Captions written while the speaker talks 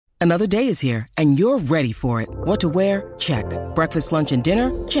Another day is here, and you're ready for it. What to wear? Check. Breakfast, lunch, and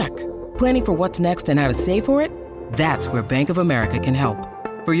dinner? Check. Planning for what's next and how to save for it? That's where Bank of America can help.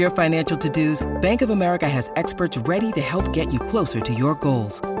 For your financial to-dos, Bank of America has experts ready to help get you closer to your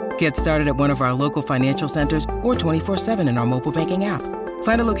goals. Get started at one of our local financial centers or 24/7 in our mobile banking app.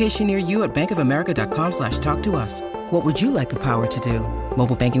 Find a location near you at bankofamerica.com/talktous. What would you like the power to do?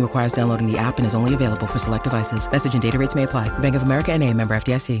 Mobile banking requires downloading the app and is only available for select devices. Message and data rates may apply. Bank of America N.A., member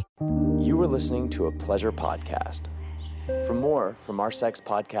FDIC. You are listening to a Pleasure Podcast. For more from our Sex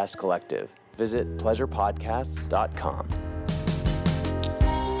Podcast Collective, visit pleasurepodcasts.com.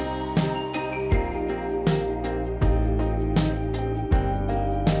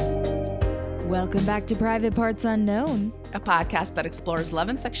 Welcome back to Private Parts Unknown, a podcast that explores love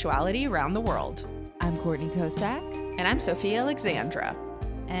and sexuality around the world. I'm Courtney Kosak. And I'm Sophia Alexandra.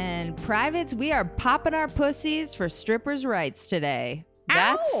 And privates, we are popping our pussies for strippers' rights today.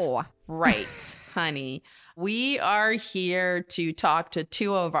 That's Ow! right, honey. We are here to talk to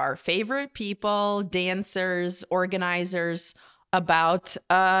two of our favorite people, dancers, organizers, about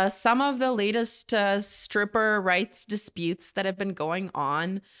some of the latest stripper rights disputes that have been going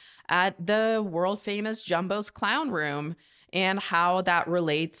on at the world-famous Jumbo's Clown Room, and how that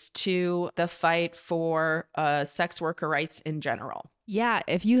relates to the fight for sex worker rights in general. Yeah,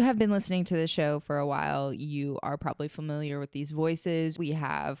 if you have been listening to the show for a while, you are probably familiar with these voices. We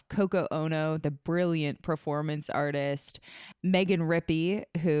have Coco Ono, the brilliant performance artist, Megan Rippey,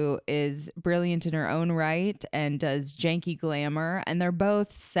 who is brilliant in her own right and does janky glamour, and they're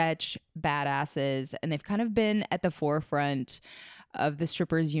both such badasses, and they've kind of been at the forefront of the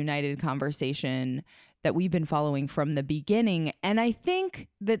Strippers United conversation that we've been following from the beginning. And I think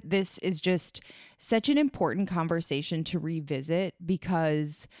that this is just such an important conversation to revisit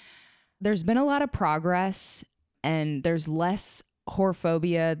because there's been a lot of progress and there's less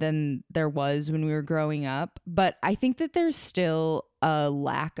whorephobia than there was when we were growing up. But I think that there's still a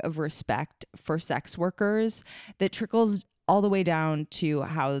lack of respect for sex workers that trickles all the way down to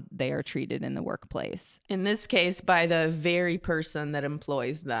how they are treated in the workplace. In this case, by the very person that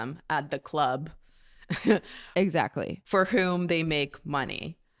employs them at the club. Exactly. For whom they make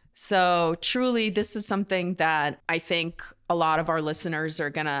money. So truly, this is something that I think a lot of our listeners are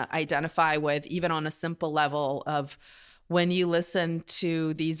going to identify with, even on a simple level of when you listen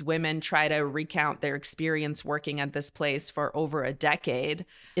to these women try to recount their experience working at this place for over a decade.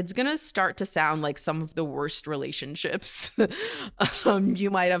 It's going to start to sound like some of the worst relationships you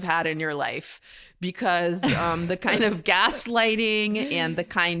might have had in your life, because the kind of gaslighting and the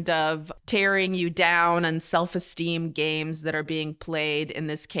kind of tearing you down and self-esteem games that are being played in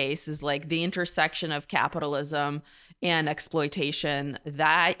this case is like the intersection of capitalism and exploitation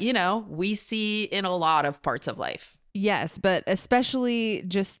that, you know, we see in a lot of parts of life. Yes, but especially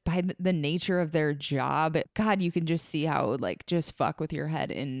just by the nature of their job, God, you can just see how it would like just fuck with your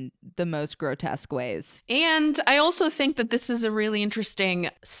head in the most grotesque ways. And I also think that this is a really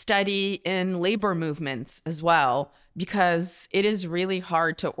interesting study in labor movements as well, because it is really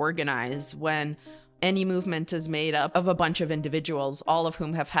hard to organize when any movement is made up of a bunch of individuals, all of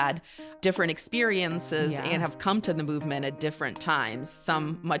whom have had different experiences and have come to the movement at different times,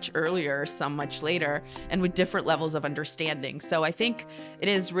 some much earlier, some much later, and with different levels of understanding. So I think it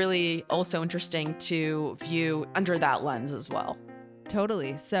is really also interesting to view under that lens as well.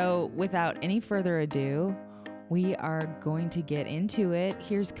 Totally. So without any further ado, we are going to get into it.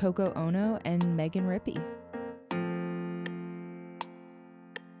 Here's Coco Ono and Megan Rippey.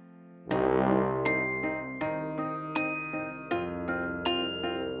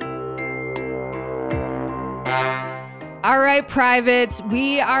 All right, privates,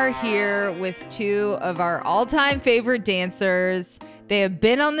 we are here with two of our all-time favorite dancers. They have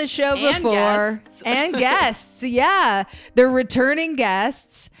been on the show before. And guests, yeah. They're returning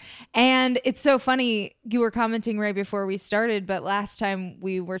guests. And it's so funny, you were commenting right before we started, but last time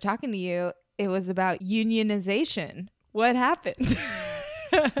we were talking to you, it was about unionization. What happened?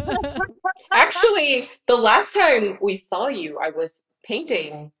 Actually, the last time we saw you, I was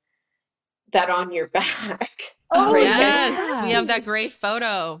painting that on your back. Oh, yes. We have that great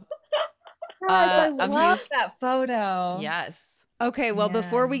photo. I love that photo. Yes. Okay, well,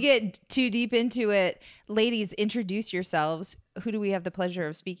 before we get too deep into it, ladies, introduce yourselves. Who do we have the pleasure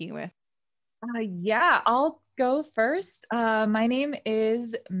of speaking with? Yeah, I'll go first. My name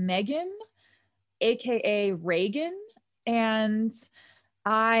is Megan, aka Reagan, and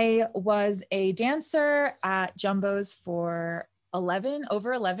I was a dancer at Jumbo's for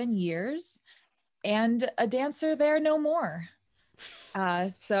over 11 years, and a dancer there no more.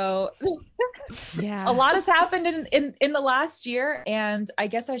 So Yeah. a lot has happened in the last year. And I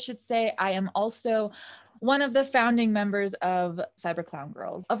guess I should say I am also one of the founding members of Cyber Clown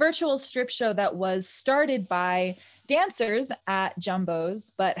Girls, a virtual strip show that was started by dancers at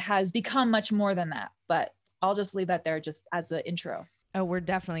Jumbo's, but has become much more than that. But I'll just leave that there just as the intro. Oh, we're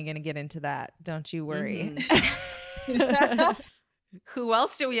definitely going to get into that. Don't you worry. Who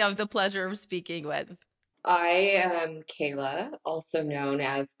else do we have the pleasure of speaking with? I am Kayla, also known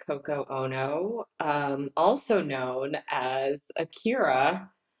as Coco Ono, also known as Akira,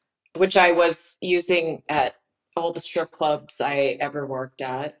 which I was using at all the strip clubs I ever worked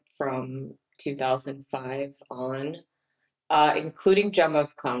at from 2005 on, including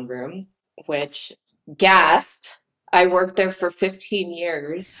Jumbo's Clown Room, which, gasp, I worked there for 15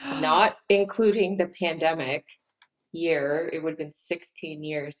 years, not including the pandemic year. It would have been 16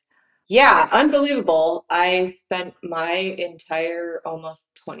 years. Yeah, unbelievable. I spent my entire almost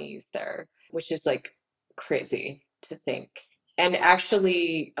 20s there, which is like crazy to think. And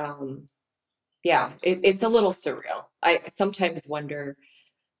actually, yeah, it's a little surreal. I sometimes wonder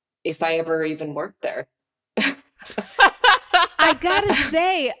if I ever even worked there. I gotta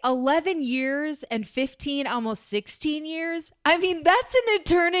say, 11 years and 15, almost 16 years. I mean, that's an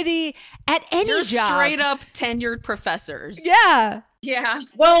eternity at any You're job. straight up tenured professors. Yeah. Yeah,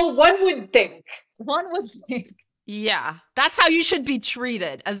 Well, one would think. one would think. Yeah, that's how you should be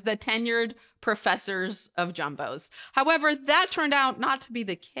treated, as the tenured professors of Jumbos. However, that turned out not to be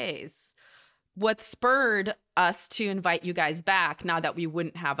the case. What spurred us to invite you guys back, not that we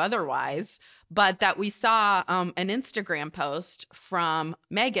wouldn't have otherwise, but that we saw an Instagram post from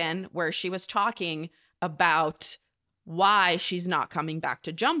Megan where she was talking about why she's not coming back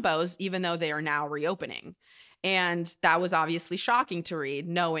to Jumbos, even though they are now reopening. And that was obviously shocking to read,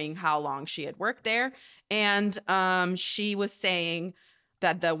 knowing how long she had worked there. And she was saying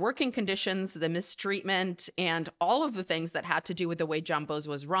that the working conditions, the mistreatment, and all of the things that had to do with the way Jumbos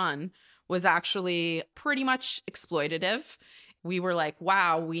was run was actually pretty much exploitative. We were like,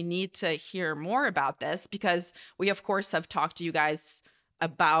 wow, we need to hear more about this, because we, of course, have talked to you guys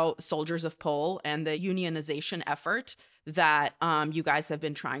about Soldiers of Pole and the unionization effort that you guys have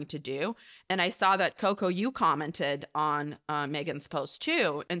been trying to do. And I saw that, Coco, you commented on Megan's post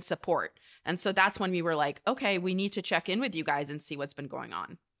too in support. And so that's when we were like, okay, we need to check in with you guys and see what's been going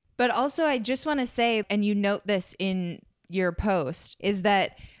on. But also, I just want to say, and you note this in your post, is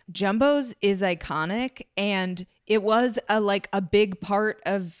that Jumbo's is iconic, and it was a big part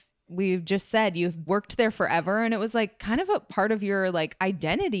of, we've just said, you've worked there forever, and it was like kind of a part of your like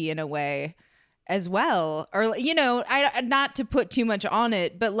identity in a way as well. Or, you know, I not to put too much on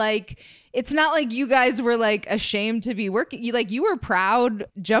it, but like, it's not like you guys were like ashamed to be working. You were proud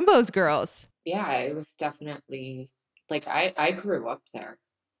Jumbo's girls. Yeah, it was definitely like I grew up there,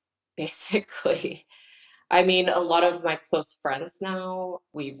 basically. I mean, a lot of my close friends now,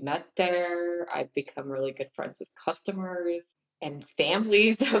 we met there. I've become really good friends with customers and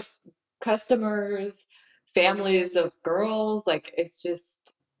families of customers, families of girls. Like, it's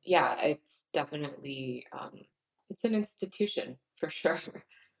just, yeah, it's definitely, it's an institution for sure.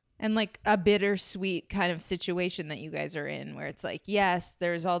 And like a bittersweet kind of situation that you guys are in, where it's like, yes,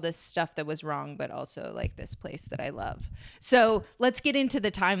 there's all this stuff that was wrong, but also like this place that I love. So let's get into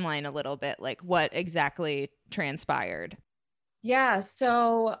the timeline a little bit, like what exactly transpired. Yeah,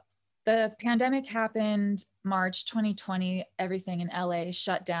 so the pandemic happened March 2020. Everything in LA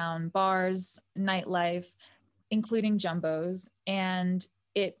shut down, bars, nightlife, including Jumbo's. And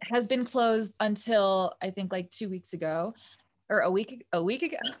it has been closed until I think like 2 weeks ago. Or a week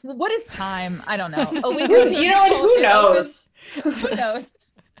ago. What is time? I don't know. A week or two. You know what? Who knows? Who knows?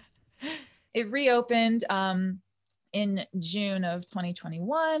 It reopened in June of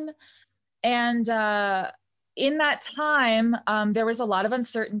 2021. And in that time, there was a lot of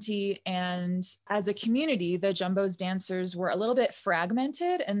uncertainty. And as a community, the Jumbo's dancers were a little bit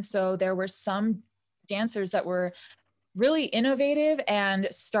fragmented. And so there were some dancers that were really innovative and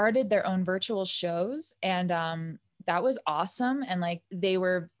started their own virtual shows. And that was awesome. And like, they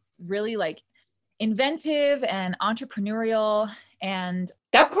were really like inventive and entrepreneurial. And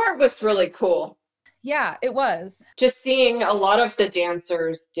That part was really cool. yeah, it was. Just seeing a lot of the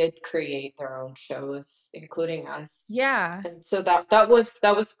dancers did create their own shows, including us. Yeah. And so that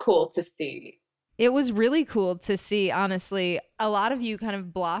was cool to see. It was really cool to see, honestly. A lot of you kind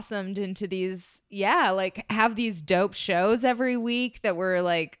of blossomed into these, like have these dope shows every week that were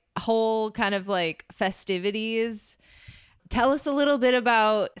like whole kind of like festivities. Tell us a little bit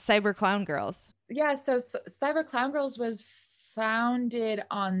about Cyber Clown Girls. Yeah, so Cyber Clown Girls was founded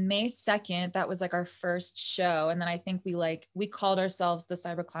on May 2nd. That was like our first show. And then I think we called ourselves the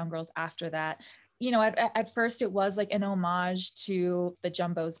Cyber Clown Girls after that. You know, at first it was like an homage to the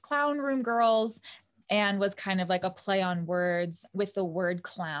Jumbo's Clown Room Girls, and was kind of like a play on words with the word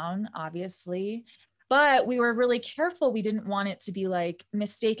clown, obviously. But we were really careful. We didn't want it to be like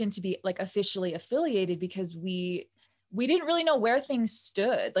mistaken to be like officially affiliated, because we didn't really know where things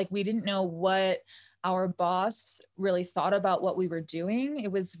stood. Like, we didn't know what our boss really thought about what we were doing.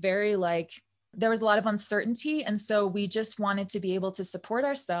 It was very like, there was a lot of uncertainty. And so we just wanted to be able to support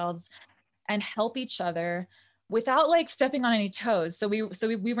ourselves and help each other without like stepping on any toes. So we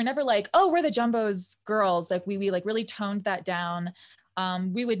were never like, oh, we're the Jumbo's girls. Like we like really toned that down.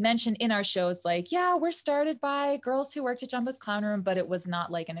 We would mention in our shows, like, yeah, we're started by girls who worked at Jumbo's Clown Room, but it was not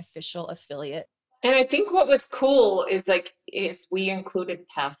like an official affiliate. And I think what was cool is we included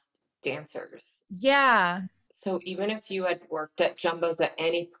past dancers. Yeah. So even if you had worked at Jumbo's at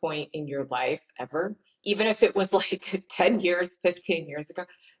any point in your life ever, even if it was like 10 years, 15 years ago,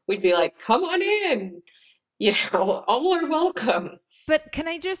 we'd be like, come on in, you know, all are welcome. But can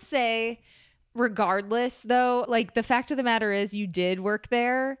I just say, regardless though, like the fact of the matter is you did work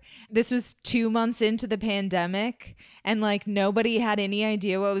there. This was 2 months into the pandemic, and like nobody had any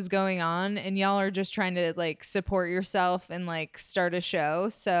idea what was going on, and y'all are just trying to like support yourself and like start a show.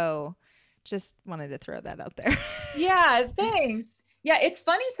 So just wanted to throw that out there. Yeah, thanks. Yeah, it's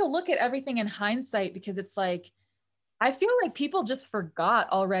funny to look at everything in hindsight, because it's like, I feel like people just forgot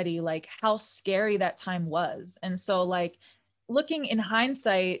already like how scary that time was. And so like looking in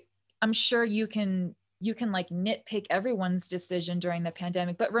hindsight, I'm sure you can like nitpick everyone's decision during the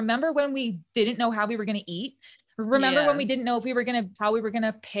pandemic, but remember when we didn't know how we were going to eat? Remember when we didn't know how we were going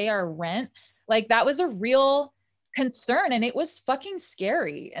to pay our rent? Like that was a real concern, and it was fucking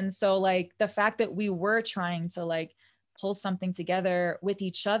scary. And so like the fact that we were trying to like pull something together with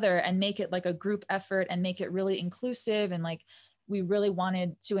each other and make it like a group effort and make it really inclusive, and like we really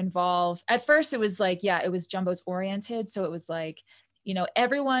wanted to involve, at first it was like, yeah, it was Jumbo's oriented. So it was like, you know,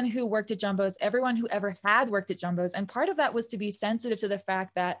 everyone who worked at Jumbo's, everyone who ever had worked at Jumbo's. And part of that was to be sensitive to the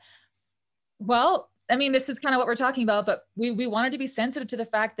fact that, well, I mean, this is kind of what we're talking about, but we wanted to be sensitive to the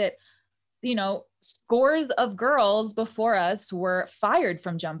fact that, you know, scores of girls before us were fired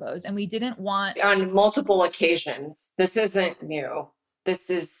from Jumbo's, and we didn't want... On multiple occasions. This isn't new. This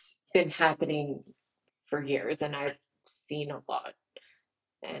has been happening for years, and I've seen a lot.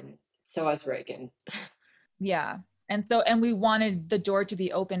 And so has Reagan. Yeah. And we wanted the door to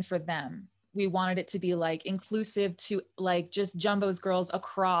be open for them. We wanted it to be like inclusive to like just Jumbo's girls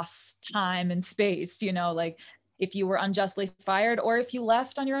across time and space, you know, like if you were unjustly fired, or if you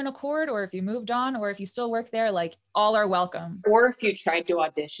left on your own accord, or if you moved on, or if you still work there, like all are welcome. Or if you tried to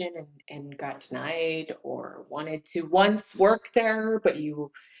audition and got denied, or wanted to once work there, but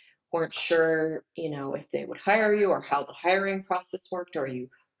you weren't sure, you know, if they would hire you or how the hiring process worked, or you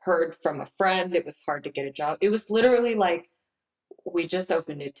heard from a friend it was hard to get a job. It was literally like, we just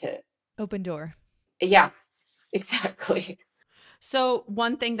opened it to... Open door. Yeah, exactly. So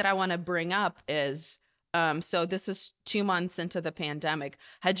one thing that I want to bring up is, so this is 2 months into the pandemic.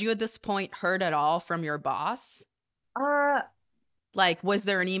 Had you at this point heard at all from your boss? Like, was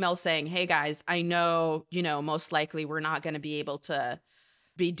there an email saying, hey guys, I know, you know, most likely we're not going to be able to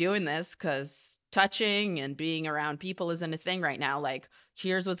be doing this because touching and being around people isn't a thing right now. Like,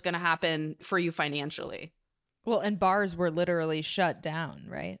 here's what's going to happen for you financially. Well, and bars were literally shut down,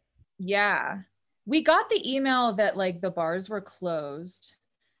 right? Yeah. We got the email that like the bars were closed.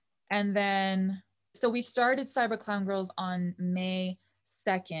 And then, so we started Cyber Clown Girls on May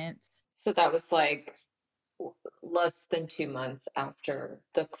 2nd. So that was like less than 2 months after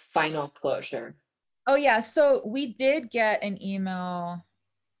the final closure. Oh yeah. So we did get an email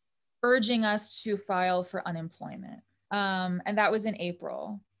urging us to file for unemployment. And that was in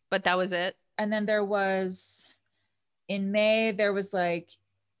April. But that was it. And then there was, in May, there was like,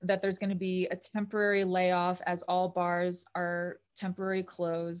 that there's going to be a temporary layoff as all bars are temporarily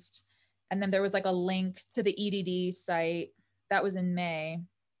closed. And then there was like a link to the EDD site. That was in May.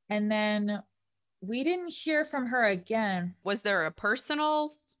 And then we didn't hear from her again. Was there a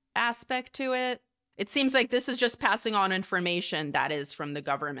personal aspect to it? It seems like this is just passing on information that is from the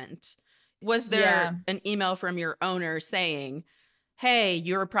government. Was there an email from your owner saying, hey,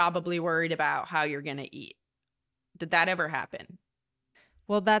 you're probably worried about how you're going to eat? Did that ever happen?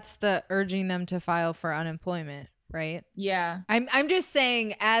 Well, that's the urging them to file for unemployment, right? Yeah. I'm just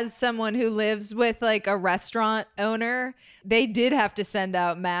saying, as someone who lives with like a restaurant owner, they did have to send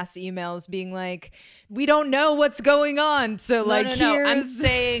out mass emails being like, we don't know what's going on. So No. I'm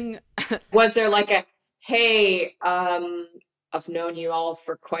saying, was there like a, hey, I've known you all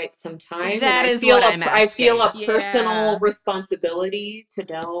for quite some time, and That I is feel what I'm I feel a asking. personal Yeah. responsibility to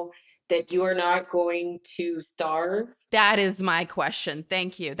know that you are not going to starve. That is my question.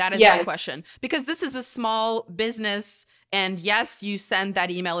 Thank you. That is my Yes. question. Because this is a small business. And yes, you send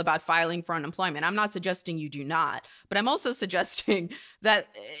that email about filing for unemployment. I'm not suggesting you do not, but I'm also suggesting that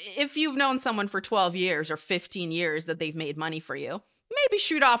if you've known someone for 12 years or 15 years that they've made money for you, maybe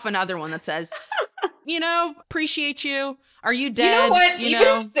shoot off another one that says, appreciate you. Are you dead? You know what? You even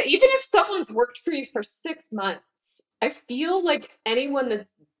know? if someone's worked for you for 6 months, I feel like anyone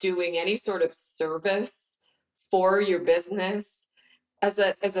that's doing any sort of service for your business as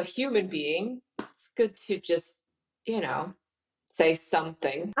a human being, it's good to just, say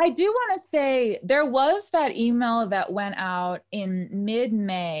something. I do want to say there was that email that went out in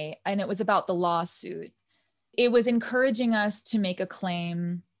mid-May, and it was about the lawsuit. It was encouraging us to make a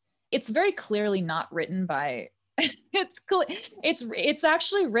claim. It's very clearly not written by it's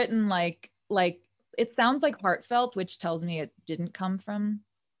actually written like it sounds like heartfelt, which tells me it didn't come from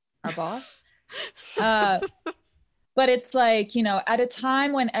our boss. But it's like, at a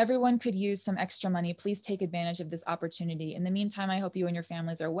time when everyone could use some extra money, please take advantage of this opportunity. In the meantime, I hope you and your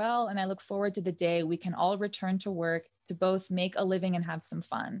families are well, and I look forward to the day we can all return to work to both make a living and have some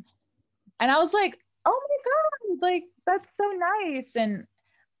fun. And I was like, oh my God, like, that's so nice. And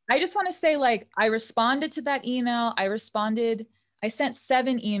I just want to say, like, I responded to that email. I sent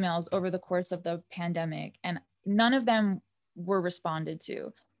 7 emails over the course of the pandemic, and none of them were responded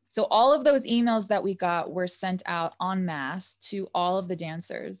to. So all of those emails that we got were sent out en masse to all of the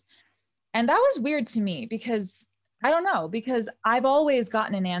dancers. And that was weird to me because I don't know, because I've always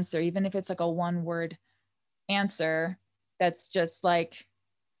gotten an answer, even if it's like a 1-word answer that's just like,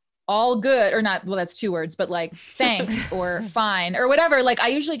 all good, or not, well, that's 2 words, but like thanks or fine or whatever. Like I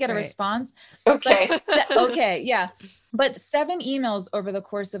usually get a response. Okay. Okay. Yeah. But 7 emails over the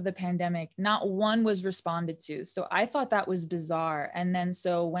course of the pandemic, not one was responded to. So I thought that was bizarre. And then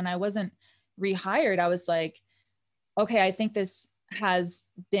so when I wasn't rehired, I was like, okay, I think this has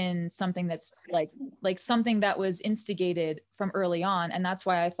been something that's like something that was instigated from early on. And that's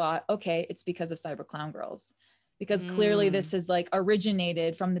why I thought, okay, it's because of Cyber Clown Girls. Because clearly this is like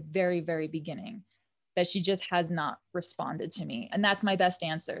originated from the very, very beginning, that she just has not responded to me. And that's my best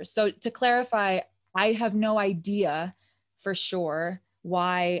answer. So to clarify, I have no idea for sure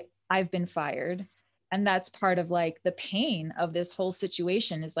why I've been fired. And that's part of like the pain of this whole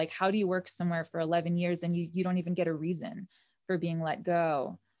situation is like, how do you work somewhere for 11 years and you don't even get a reason for being let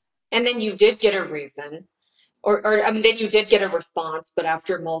go? And then you did get a reason, or I mean, then you did get a response, but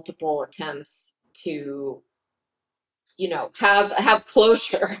after multiple attempts to have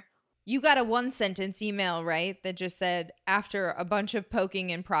closure. You got a 1-sentence email, right? That just said, after a bunch of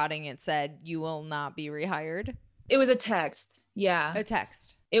poking and prodding, it said, you will not be rehired. It was a text. Yeah. A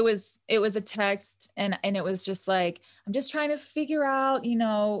text. It was a text, and it was just like, I'm just trying to figure out,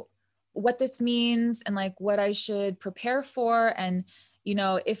 what this means and like what I should prepare for. And,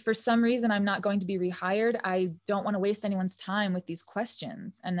 if for some reason I'm not going to be rehired, I don't want to waste anyone's time with these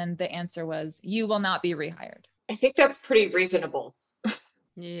questions. And then the answer was, you will not be rehired. I think that's pretty reasonable.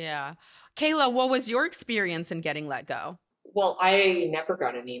 Yeah. Kayla, what was your experience in getting let go? Well, I never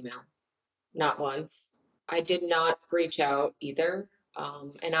got an email. Not once. I did not reach out either.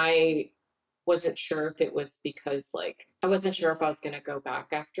 And I wasn't sure if it was because, I wasn't sure if I was going to go back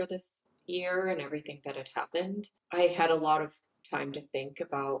after this year and everything that had happened. I had a lot of time to think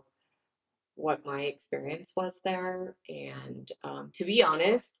about what my experience was there. And to be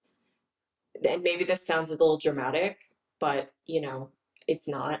honest, and maybe this sounds a little dramatic, but it's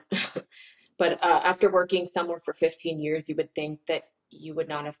not. But after working somewhere for 15 years, you would think that you would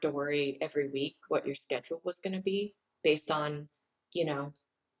not have to worry every week what your schedule was going to be based on,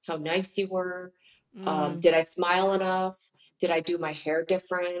 how nice you were. Did I smile enough? Did I do my hair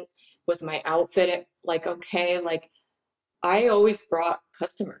different? Was my outfit okay? I always brought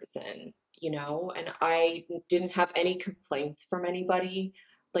customers in, and I didn't have any complaints from anybody.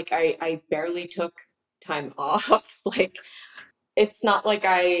 I barely took time off. It's not like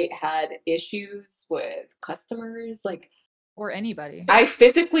I had issues with customers. Or anybody. I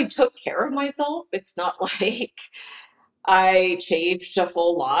physically took care of myself. It's not like I changed a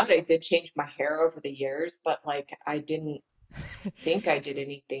whole lot. I did change my hair over the years, but I didn't think I did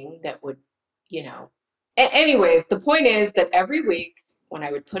anything that would, Anyways, the point is that every week when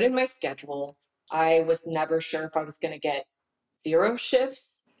I would put in my schedule, I was never sure if I was going to get 0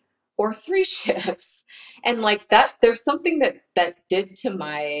 shifts or 3 shifts. And that, there's something that did to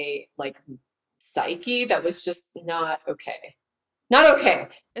my psyche that was just not okay. Not okay.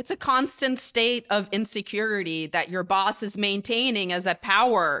 It's a constant state of insecurity that your boss is maintaining as a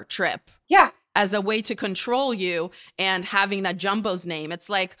power trip. Yeah. As a way to control you, and having that Jumbo's name. It's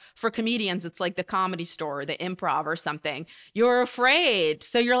like, for comedians, it's like the Comedy Store or the Improv or something. You're afraid.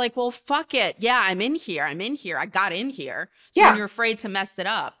 So you're like, well, fuck it. Yeah, I'm in here. I got in here. So Yeah. then you're afraid to mess it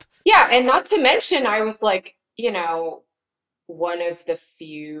up. Yeah. And not to mention, I was like, one of the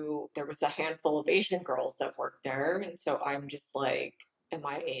few, there was a handful of Asian girls that worked there. And so I'm just like, am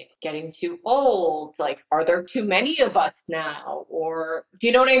I getting too old? Like, are there too many of us now? Or do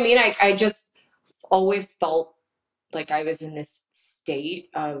you know what I mean? I just always felt like I was in this state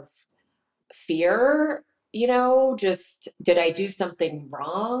of fear, just did I do something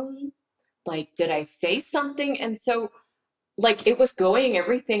wrong? Like, did I say something? And so, like, it was going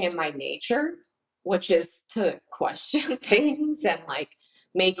everything in my nature, which is to question things and like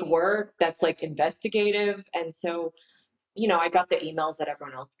make work that's like investigative. And so, I got the emails that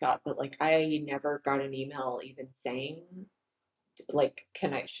everyone else got, but like I never got an email even saying like,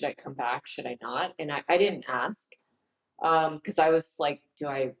 should I come back? Should I not? And I didn't ask. Because I was like, do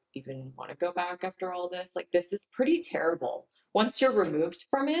I even want to go back after all this? Like, this is pretty terrible. Once you're removed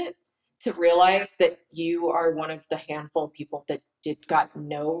from it, to realize that you are one of the handful of people that got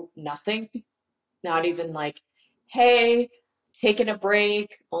nothing, not even like, hey, taking a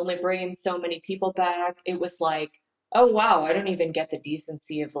break, only bringing so many people back. It was like, oh, wow, I don't even get the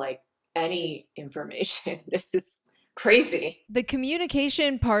decency of like any information. This is crazy. The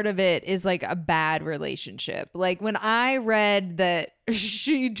communication part of it is like a bad relationship. Like when I read that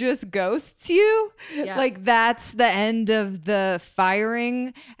she just ghosts you, like that's the end of the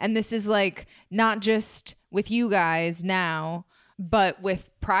firing. And this is like not just with you guys now, but with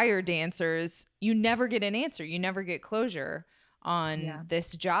prior dancers, you never get an answer. You never get closure on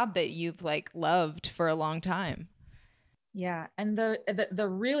this job that you've like loved for a long time. Yeah. And the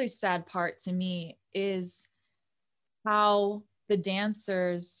really sad part to me is how the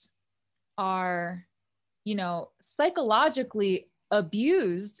dancers are, psychologically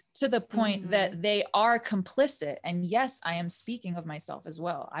abused to the point that they are complicit. And yes, I am speaking of myself as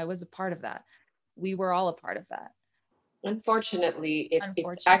well. I was a part of that. We were all a part of that. Unfortunately,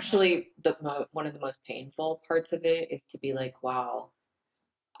 it's actually one of the most painful parts of it is to be like, wow,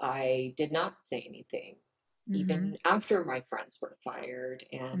 I did not say anything, even after my friends were fired.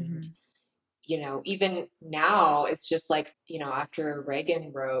 And even now, it's just like, after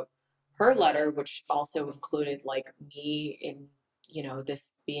Reagan wrote her letter, which also included like me in,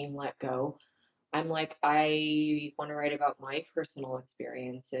 this being let go, I'm like, I want to write about my personal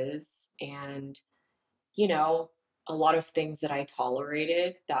experiences and, a lot of things that I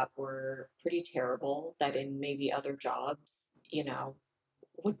tolerated that were pretty terrible that in maybe other jobs,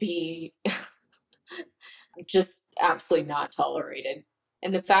 would be just absolutely not tolerated.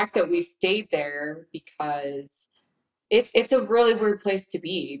 And the fact that we stayed there because it's a really weird place to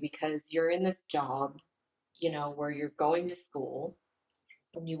be because you're in this job, where you're going to school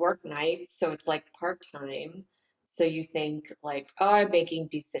and you work nights, so it's like part-time. So you think like, oh, I'm making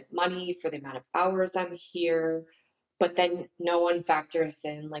decent money for the amount of hours I'm here, but then no one factors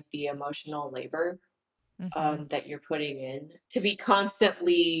in like the emotional labor that you're putting in to be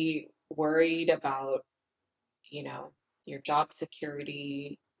constantly worried about, your job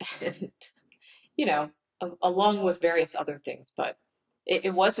security and, along with various other things. But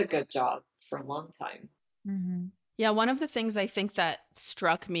it was a good job for a long time. Yeah, one of the things I think that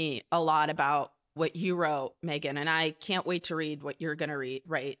struck me a lot about what you wrote, Megan, and I can't wait to read what you're going to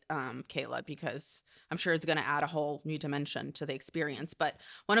write, Kayla, because I'm sure it's going to add a whole new dimension to the experience. But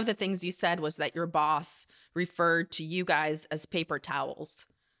one of the things you said was that your boss referred to you guys as paper towels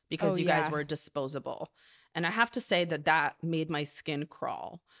because you guys were disposable. And I have to say that made my skin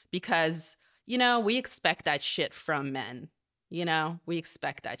crawl because, we expect that shit from men. We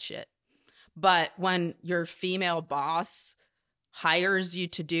expect that shit. But when your female boss hires you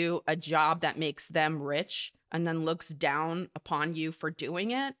to do a job that makes them rich and then looks down upon you for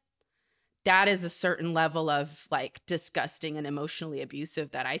doing it, that is a certain level of like disgusting and emotionally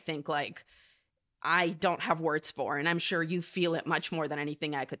abusive that I think like I don't have words for. And I'm sure you feel it much more than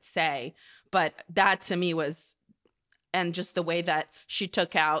anything I could say. But that to me was, and just the way that she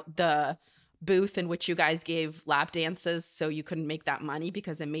took out the booth in which you guys gave lap dances so you couldn't make that money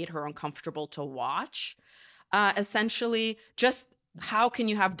because it made her uncomfortable to watch. Essentially, just how can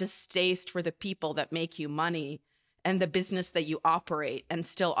you have distaste for the people that make you money and the business that you operate and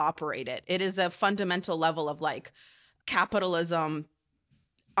still operate it? It is a fundamental level of like capitalism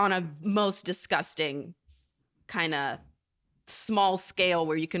on a most disgusting kind of small scale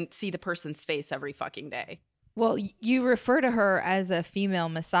where you can see the person's face every fucking day. Well, you refer to her as a female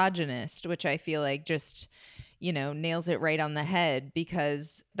misogynist, which I feel like just, nails it right on the head,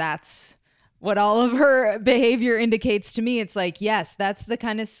 because that's what all of her behavior indicates to me. It's like, yes, that's the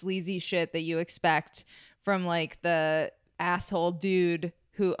kind of sleazy shit that you expect from like the asshole dude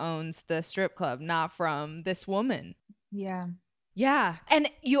who owns the strip club, not from this woman. Yeah. Yeah. And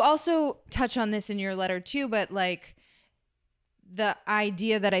you also touch on this in your letter too, but like the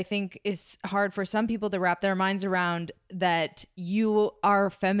idea that I think is hard for some people to wrap their minds around, that you are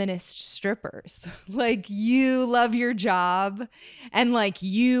feminist strippers. Like, you love your job and like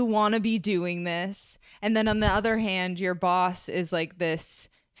you want to be doing this. And then on the other hand, your boss is like this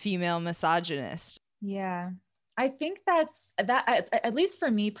female misogynist. Yeah. I think that's that, at least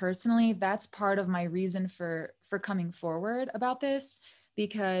for me personally, that's part of my reason for coming forward about this,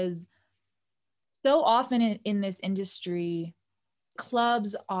 because so often in this industry,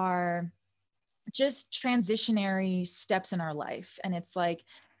 clubs are just transitionary steps in our life. And it's like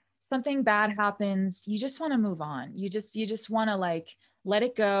something bad happens, you just want to move on. You just want to like let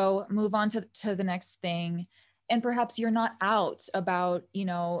it go, move on to the next thing. And perhaps you're not out about,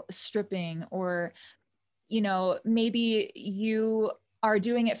 stripping, or, maybe you are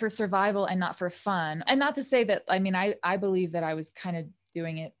doing it for survival and not for fun. And not to say that, I mean, I believe that I was kind of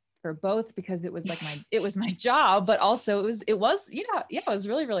doing it for both, because it was like it was my job, but also it was it was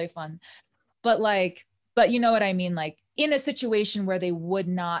really, really fun. But you know what I mean? Like in a situation where they would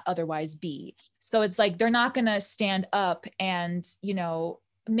not otherwise be. So it's like, they're not going to stand up and,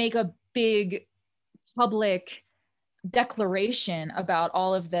 make a big public declaration about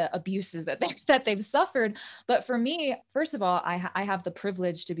all of the abuses that they've suffered. But for me, first of all, I have the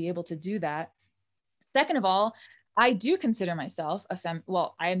privilege to be able to do that. Second of all, I do consider myself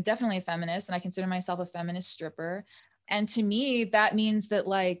I am definitely a feminist, and I consider myself a feminist stripper. And to me, that means that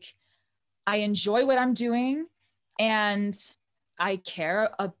like, I enjoy what I'm doing, and I care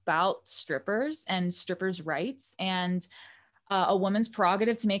about strippers and strippers' rights, and a woman's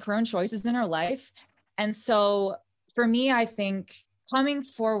prerogative to make her own choices in her life. And so for me, I think coming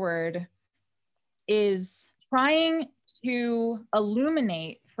forward is trying to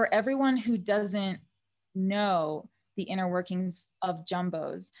illuminate for everyone who doesn't know the inner workings of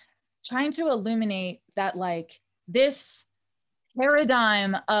jumbos, trying to illuminate that like this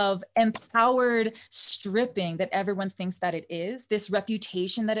paradigm of empowered stripping that everyone thinks that it is, this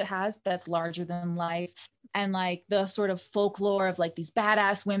reputation that it has that's larger than life, and like the sort of folklore of like these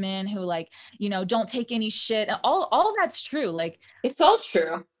badass women who like, don't take any shit. All of that's true. Like, it's all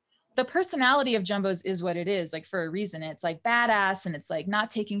true. The personality of jumbos is what it is, like for a reason. It's like badass, and it's like not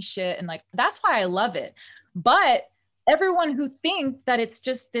taking shit, and like that's why I love it. But everyone who thinks that it's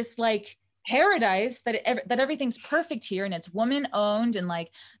just this like paradise, that everything's perfect here and it's woman owned, and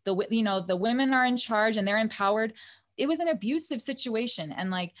like the women are in charge and they're empowered, it was an abusive situation. And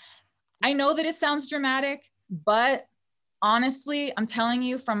like, I know that it sounds dramatic, but honestly, I'm telling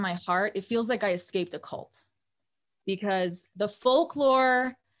you from my heart, it feels like I escaped a cult, because the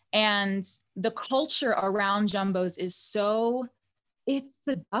folklore and the culture around jumbos is it's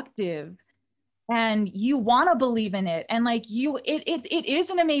seductive, and you want to believe in it. And like it is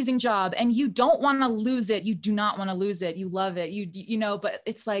an amazing job, and you don't want to lose it. You do not want to lose it. You love it. But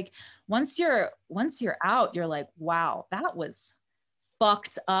it's like, once you're out, you're like, wow, that was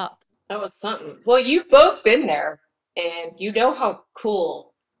fucked up. That was something. Well, you've both been there, and you know how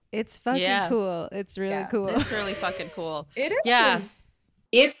cool. It's fucking cool. It's really cool. It's really fucking cool. It is. Yeah.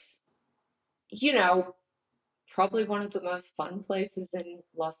 It's, probably one of the most fun places in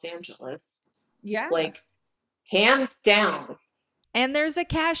Los Angeles. Yeah. Like, hands down. And there's a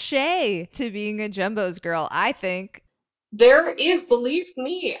cachet to being a Jumbos girl, I think. There is, believe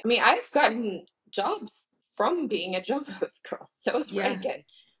me. I mean, I've gotten jobs from being a Jumbos girl. So is Reagan.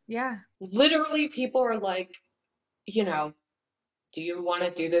 Yeah. Literally, people are like, do you want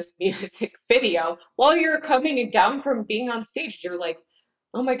to do this music video? While you're coming down from being on stage, you're like,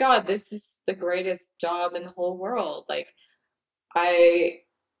 oh my God, this is the greatest job in the whole world. Like, I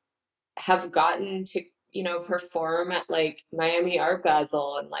have gotten to, perform at like Miami Art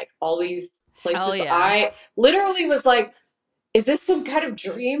Basel and like all these places. Hell yeah. I literally was like, is this some kind of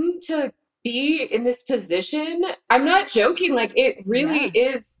dream to be in this position? I'm not joking. Like, it really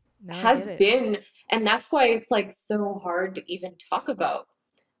has been. And that's why it's like so hard to even talk about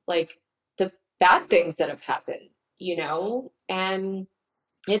like the bad things that have happened, and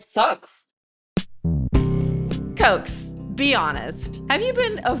it sucks. Cokes, be honest. Have you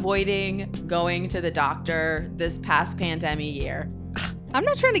been avoiding going to the doctor this past pandemic year? I'm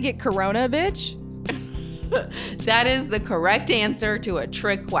not trying to get corona, bitch. That is the correct answer to a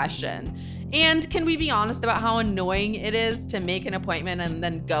trick question. And can we be honest about how annoying it is to make an appointment and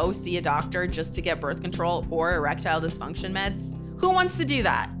then go see a doctor just to get birth control or erectile dysfunction meds? Who wants to do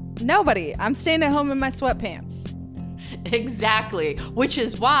that? Nobody. I'm staying at home in my sweatpants. Exactly, which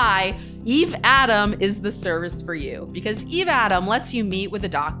is why Eve Adam is the service for you, because Eve Adam lets you meet with a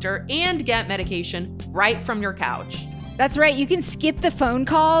doctor and get medication right from your couch. That's right. You can skip the phone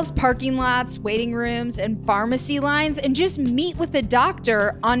calls, parking lots, waiting rooms, and pharmacy lines and just meet with a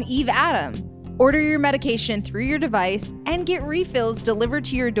doctor on Eve Adam. Order your medication through your device and get refills delivered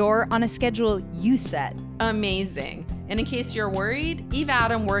to your door on a schedule you set. Amazing. And in case you're worried, Eve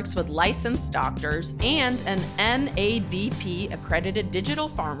Adam works with licensed doctors and an NABP accredited digital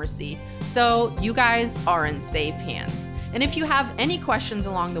pharmacy, so you guys are in safe hands. And if you have any questions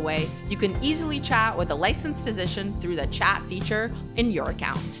along the way, you can easily chat with a licensed physician through the chat feature in your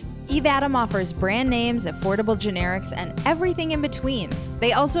account. Eve Adam offers brand names, affordable generics, and everything in between.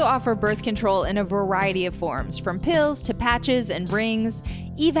 They also offer birth control in a variety of forms, from pills to patches and rings.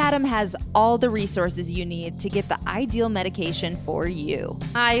 Eve Adam has all the resources you need to get the ideal medication for you.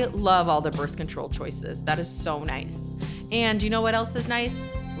 I love all the birth control choices. That is so nice. And you know what else is nice?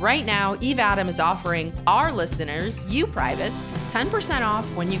 Right now, Eve Adam is offering our listeners, you privates, 10% off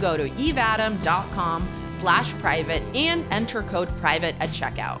when you go to eveadam.com/private and enter code private at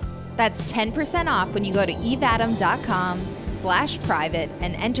checkout. That's 10% off when you go to eveadam.com/private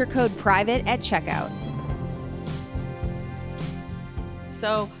and enter code private at checkout.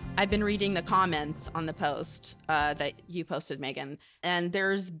 So I've been reading the comments on the post that you posted, Megan, and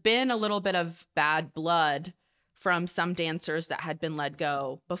there's been a little bit of bad blood from some dancers that had been let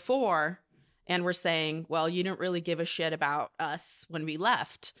go before and were saying, well, you didn't really give a shit about us when we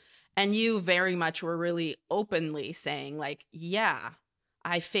left. And you very much were really openly saying, like, yeah,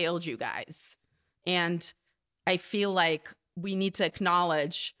 I failed you guys. And I feel like we need to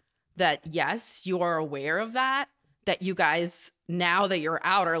acknowledge that, yes, you are aware of that you guys, now that you're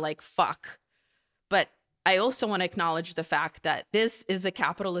out, are like, fuck. But I also want to acknowledge the fact that this is a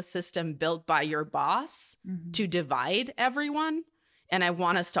capitalist system built by your boss to divide everyone. And I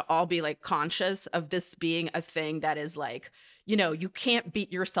want us to all be like conscious of this being a thing that is like, you know, you can't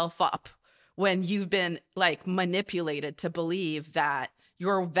beat yourself up when you've been like manipulated to believe that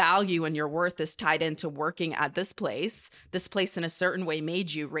your value and your worth is tied into working at this place. This place in a certain way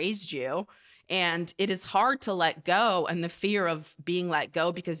made you, raised you. And it is hard to let go. And the fear of being let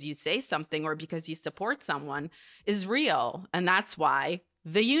go because you say something or because you support someone is real. And that's why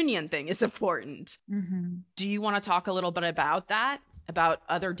the union thing is important. Mm-hmm. Do you want to talk a little bit about that, about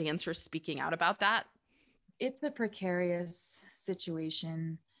other dancers speaking out about that? It's a precarious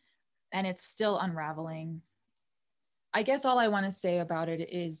situation and it's still unraveling. I guess all I want to say about it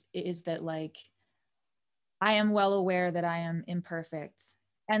is that, like, I am well aware that I am imperfect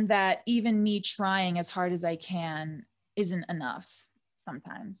and that even me trying as hard as I can isn't enough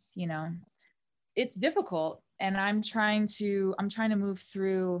sometimes, you know. It's difficult and I'm trying to move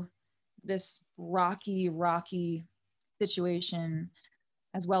through this rocky situation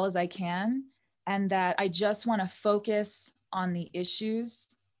as well as I can, and that I just want to focus on the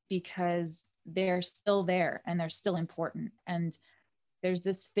issues because they're still there and they're still important. And there's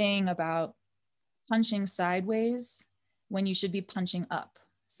this thing about punching sideways when you should be punching up.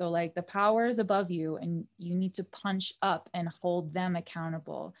 So like the power is above you and you need to punch up and hold them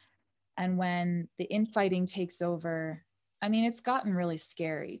accountable. And when the infighting takes over, I mean, it's gotten really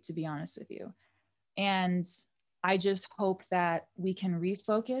scary, to be honest with you. And I just hope that we can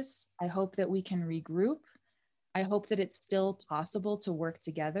refocus. I hope that we can regroup. I hope that it's still possible to work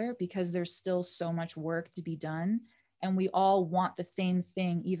together because there's still so much work to be done. And we all want the same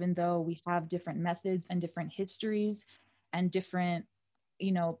thing, even though we have different methods and different histories and different,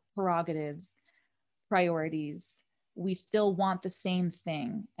 you know, prerogatives, priorities. We still want the same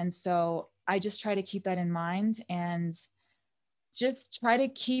thing. And so I just try to keep that in mind and just try to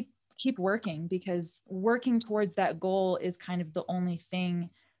keep working, because working towards that goal is kind of the only thing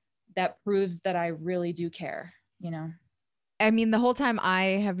that proves that I really do care, you know? I mean, the whole time I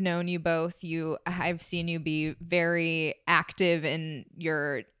have known you both, I've seen you be very active in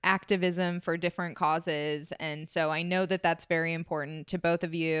your activism for different causes. And so I know that that's very important to both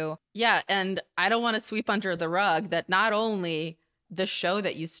of you. Yeah. And I don't want to sweep under the rug that not only the show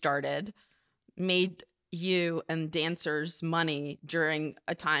that you started made you and dancers money during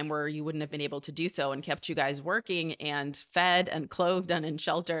a time where you wouldn't have been able to do so and kept you guys working and fed and clothed and in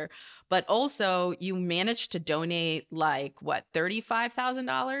shelter, but also you managed to donate like what,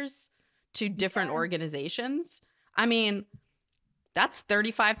 $35,000 to different organizations. I mean, that's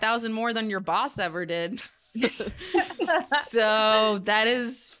 $35,000 more than your boss ever did. So that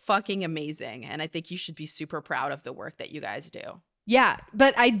is fucking amazing. And I think you should be super proud of the work that you guys do. Yeah,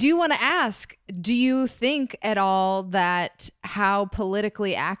 but I do want to ask, do you think at all that how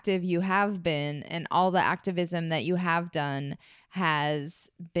politically active you have been and all the activism that you have done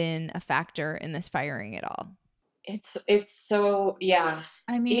has been a factor in this firing at all? It's so, yeah.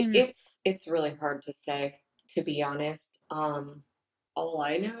 I mean, It's really hard to say, to be honest. All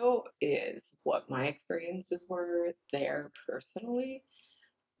I know is what my experiences were there personally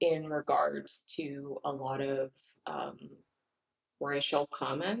in regards to a lot of racial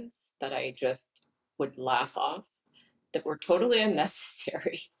comments that I just would laugh off that were totally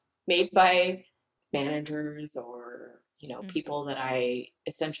unnecessary, made by managers or, people that I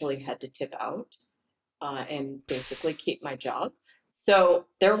essentially had to tip out and basically keep my job. So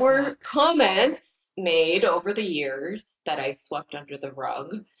there were comments made over the years that I swept under the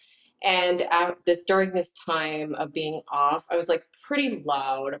rug. And during this time of being off, I was like pretty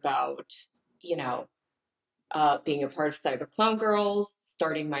loud about, being a part of Cyber Clown Girls,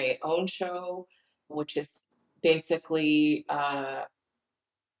 starting my own show, which is basically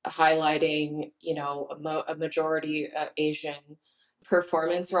highlighting, a majority Asian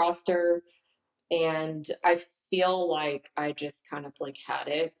performance roster. And I feel like I just kind of like had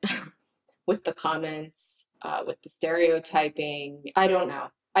it with the comments, with the stereotyping. I don't know.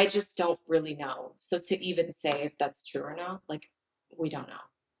 I just don't really know. So to even say if that's true or not, like, we don't know.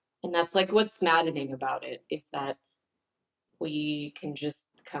 And that's like what's maddening about it, is that we can just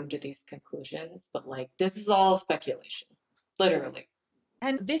come to these conclusions, but like this is all speculation, literally.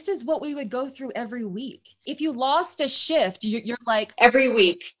 and this is what we would go through every week. If you lost a shift, you're like, Every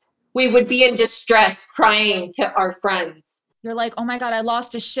week we would be in distress, crying to our friends. you're like, oh my God, I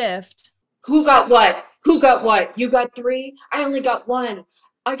lost a shift. Who got what? Who got what? You got 3? I only got 1.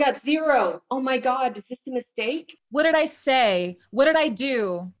 I got 0. Oh my God, is this a mistake? What did I say? What did I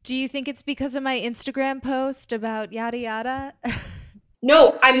do? Do you think it's because of my Instagram post about yada yada?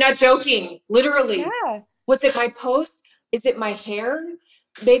 No, I'm not joking. Literally. Yeah. Was it my post? Is it my hair?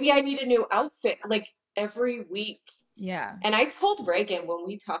 Maybe I need a new outfit. Like every week. Yeah. And I told Reagan when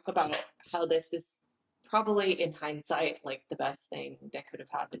we talk about how this is probably in hindsight like the best thing that could have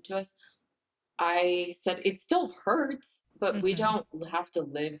happened to us, I said it still hurts, but we don't have to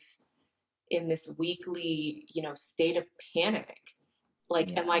live in this weekly, state of panic.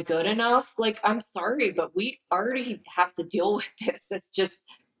 Like, am I good enough? Like, I'm sorry, but we already have to deal with this. It's just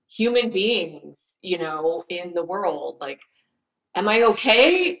human beings, in the world. Like, am I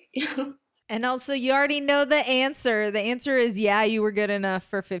okay? And also, you already know the answer. The answer is, yeah, you were good enough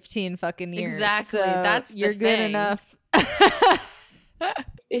for 15 fucking years. Exactly. So That's you're the good thing. enough.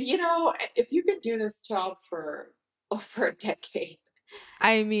 If you could do this job for over a decade.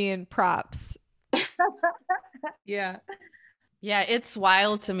 I mean, props. Yeah. Yeah, it's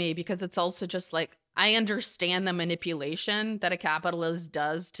wild to me because it's also just like, I understand the manipulation that a capitalist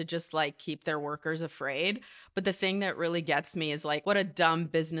does to just like keep their workers afraid. But the thing that really gets me is like what a dumb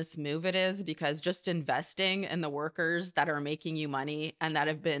business move it is, because just investing in the workers that are making you money and that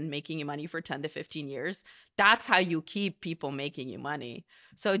have been making you money for 10 to 15 years, that's how you keep people making you money.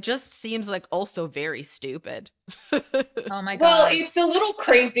 So it just seems like also very stupid. Oh my God. Well, it's a little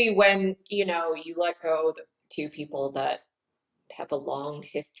crazy when, you let go the 2 people that have a long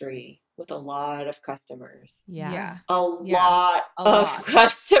history with a lot of customers. Yeah. A lot of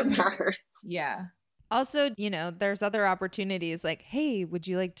customers. Yeah. Also, there's other opportunities like, hey, would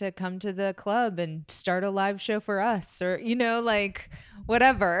you like to come to the club and start a live show for us? Or, like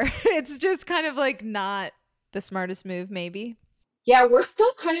whatever. It's just kind of like not the smartest move, maybe. Yeah, we're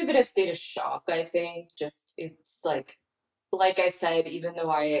still kind of in a state of shock, I think. Just, it's like I said, even though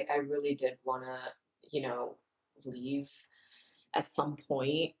I really did want to, leave at some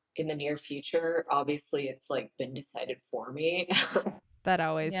point in the near future, obviously it's like been decided for me. That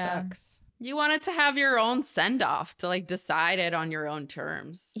always sucks. You wanted to have your own send off to like decide it on your own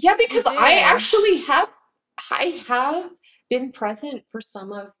terms. Yeah, because I actually have been present for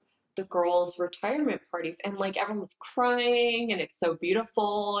some of the girls' retirement parties, and like everyone's crying and it's so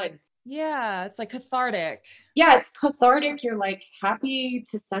beautiful, and Yeah. It's like cathartic. yeah, it's cathartic. You're like happy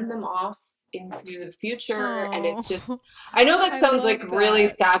to send them off into the future. And it's just, I know that sounds like really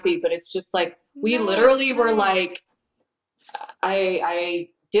sappy, but it's just like we literally were like, I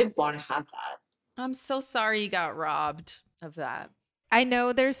did want to have that. I'm so sorry you got robbed of that. I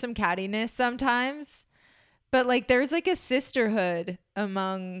know there's some cattiness sometimes, but like there's like a sisterhood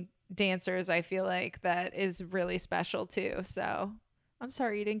among dancers, I feel like, that is really special too. So I'm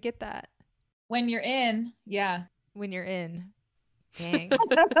sorry you didn't get that. When you're in, yeah. When you're in. Dang.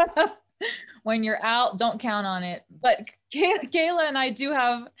 when you're out, don't count on it. But Kayla and I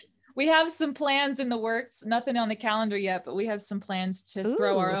we have some plans in the works, nothing on the calendar yet, but we have some plans to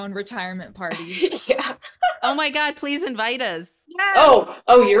throw our own retirement parties. Yeah. Oh my God, please invite us. Yes.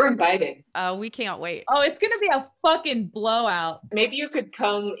 Oh, you're invited. We can't wait. Oh, it's going to be a fucking blowout. Maybe you could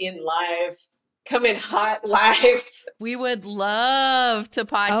come in hot live. We would love to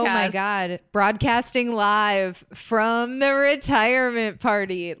podcast. Oh my God. Broadcasting live from the retirement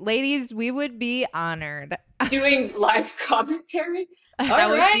party. Ladies, we would be honored. Doing live commentary. That All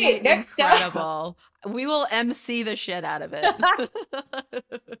would right, be next up. incredible. We will MC the shit out of it.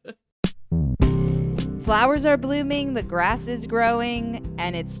 Flowers are blooming, the grass is growing,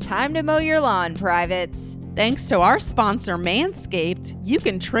 and it's time to mow your lawn, privates. Thanks to our sponsor, Manscaped, you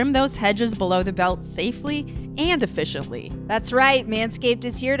can trim those hedges below the belt safely and efficiently. That's right, Manscaped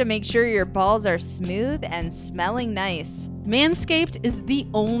is here to make sure your balls are smooth and smelling nice. Manscaped is the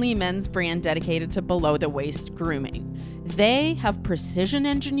only men's brand dedicated to below-the-waist grooming. They have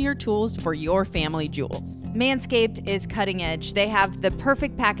precision-engineered tools for your family jewels. Manscaped is cutting edge. They have the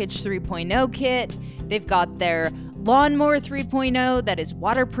Perfect Package 3.0 kit. They've got their Lawnmower 3.0 that is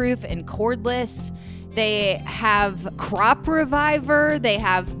waterproof and cordless. They have Crop Reviver. They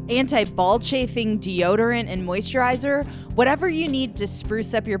have anti-ball chafing deodorant and moisturizer. Whatever you need to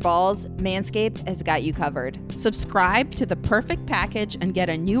spruce up your balls, Manscaped has got you covered. Subscribe to the Perfect Package and get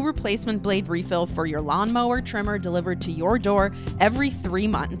a new replacement blade refill for your lawnmower trimmer delivered to your door every 3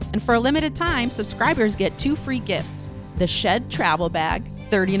 months. And for a limited time, subscribers get 2 free gifts. The Shed Travel Bag,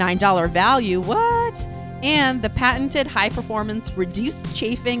 $39 value, what? And the patented high-performance reduced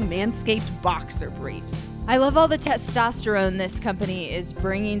chafing Manscaped boxer briefs. I love all the testosterone this company is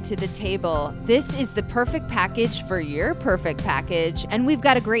bringing to the table. This is the perfect package for your perfect package. And we've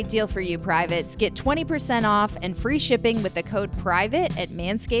got a great deal for you, privates. Get 20% off and free shipping with the code PRIVATE at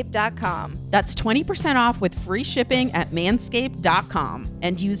manscaped.com. That's 20% off with free shipping at manscaped.com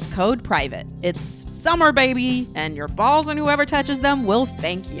and use code PRIVATE. It's summer, baby, and your balls and whoever touches them will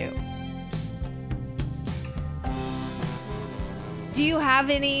thank you. Do you have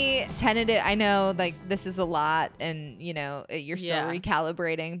any tentative, I know like this is a lot and you know, you're still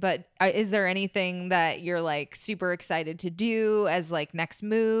recalibrating, but is there anything that you're like super excited to do as like next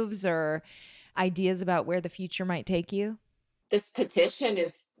moves or ideas about where the future might take you? This petition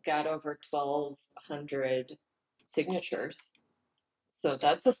has got over 1,200 signatures. So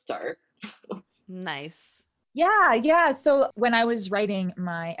that's a start. Nice. Yeah. So when I was writing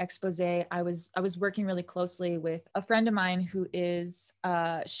my expose, I was working really closely with a friend of mine who is,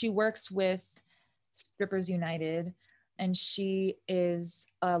 she works with Strippers United, and she is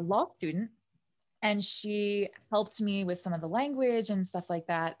a law student, and she helped me with some of the language and stuff like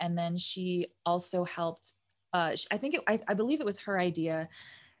that. And then she also helped, I believe it was her idea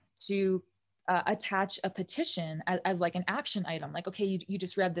to attach a petition as like an action item. Like, okay, you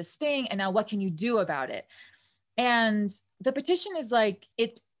just read this thing, and now what can you do about it? And the petition is like,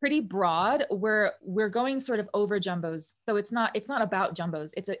 it's pretty broad. We're going sort of over jumbos. So it's not about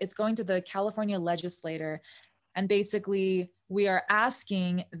jumbos. It's going to the California legislator. And basically we are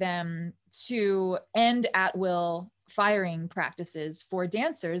asking them to end at-will firing practices for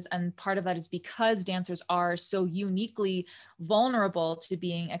dancers. And part of that is because dancers are so uniquely vulnerable to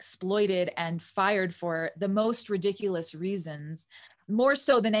being exploited and fired for the most ridiculous reasons, more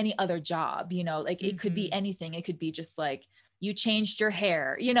so than any other job, you know, like it could be anything. It could be just like you changed your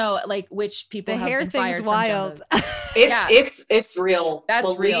hair, you know, like which people have been fired from wild. It's real. That's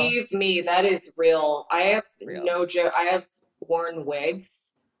Believe real. me, that is real. I have no joke. I have worn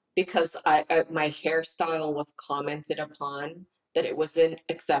wigs because my hairstyle was commented upon that it wasn't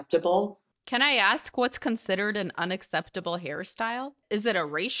acceptable. Can I ask what's considered an unacceptable hairstyle? Is it a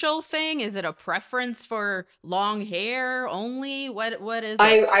racial thing? Is it a preference for long hair only? What is it?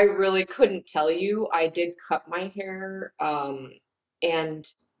 I really couldn't tell you. I did cut my hair. And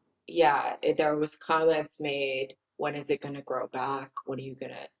yeah, there was comments made. When is it going to grow back? When are you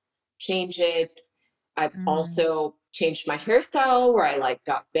going to change it? I've also changed my hairstyle where I like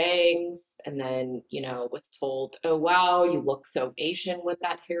got bangs and then, you know, was told, oh, wow, you look so Asian with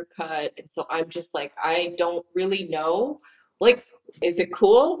that haircut. And so I'm just like, I don't really know. Like, is it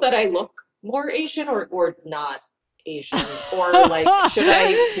cool that I look more Asian or not Asian? Or like, should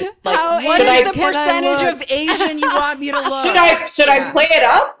I, like, what should is I, the percentage of Asian you want me to look? should I play it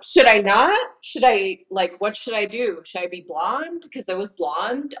up? Should I not? Should I, like, what should I do? Should I be blonde? Because I was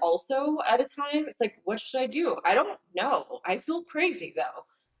blonde also at a time. It's like, what should I do? I don't know. I feel crazy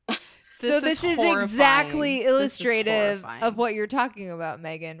though. So this is exactly illustrative of what you're talking about,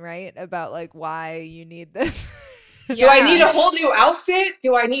 Megan, right? About like why you need this. Do I need a whole new outfit?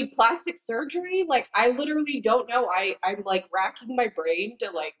 Do I need plastic surgery? Like, I literally don't know. I'm like racking my brain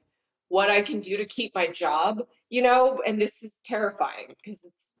to like what I can do to keep my job, and this is terrifying because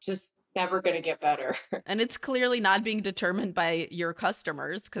it's just never going to get better. And it's clearly not being determined by your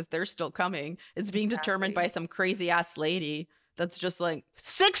customers because they're still coming. It's being determined by some crazy ass lady that's just like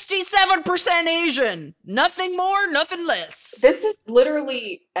 67% Asian. Nothing more, nothing less. This is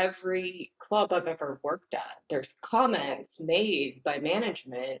literally every club I've ever worked at. There's comments made by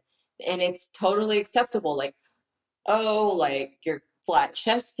management, and it's totally acceptable. Like, oh, like you're flat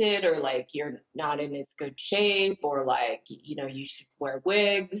chested, or like you're not in as good shape, or like, you should wear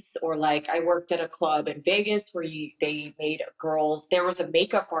wigs, or like I worked at a club in Vegas where they made girls, there was a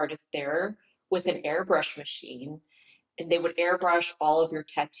makeup artist there with an airbrush machine, and they would airbrush all of your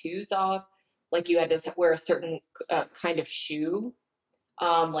tattoos off. Like you had to wear a certain kind of shoe.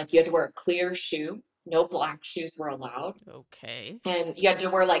 Like you had to wear a clear shoe. No black shoes were allowed. Okay. And you had to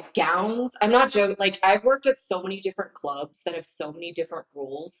wear like gowns. I'm not joking. Like I've worked at so many different clubs that have so many different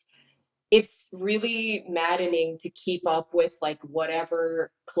rules. It's really maddening to keep up with like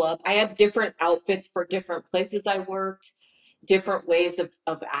whatever club. I had different outfits for different places I worked, different ways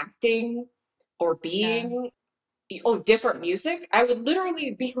of acting or being. Oh, different music. I would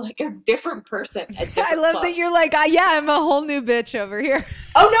literally be like a different person at different I love clubs. that you're like, yeah, I'm a whole new bitch over here.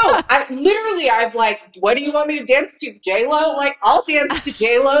 Oh no, I've like, what do you want me to dance to? J-Lo? Like, I'll dance to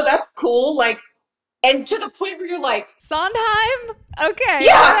J-Lo. That's cool. Like, and to the point where you're like, Sondheim? Okay,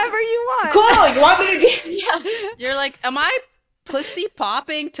 yeah, whatever you want. Cool. You want me to dance? Yeah. You're like, am I pussy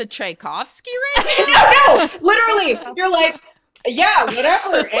popping to Tchaikovsky right No, literally. You're like, yeah,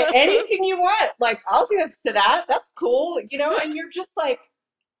 whatever. Anything you want. Like, I'll dance to that. That's cool. And you're just like,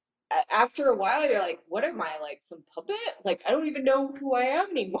 after a while, you're like, what am I, like some puppet? Like, I don't even know who I am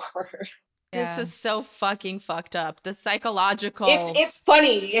anymore. This is so fucking fucked up. The psychological. It's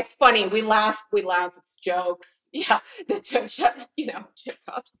funny. It's funny. We laugh. It's jokes. Yeah. Tchaikovsky.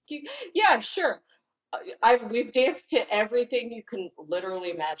 Yeah, sure. We've danced to everything you can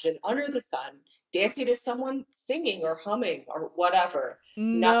literally imagine under the sun. Dancing to someone singing or humming or whatever.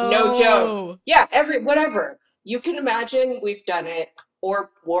 No joke. Yeah, whatever. You can imagine, we've done it, or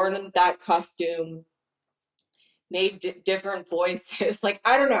worn that costume, made different voices. Like,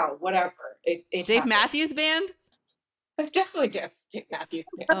 I don't know, whatever. It Dave happened. Matthews Band? I've definitely danced to Dave Matthews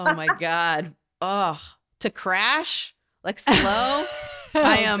Band. Oh my God. Oh, to Crash? Like slow?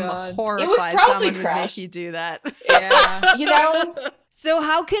 I am horrified It was probably someone would Crash. make you do that. Yeah. So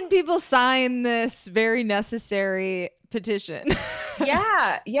how can people sign this very necessary petition?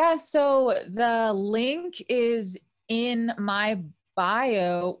 Yeah. So the link is in my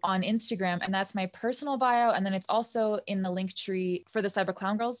bio on Instagram, and that's my personal bio. And then it's also in the link tree for the Cyber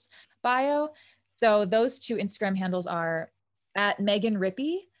Clown Girls bio. So those two Instagram handles are at Megan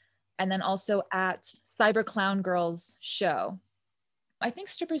Rippey, and then also at Cyber Clown Girls Show. I think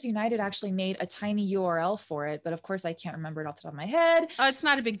Strippers United actually made a tiny URL for it, but of course I can't remember it off the top of my head. Oh, it's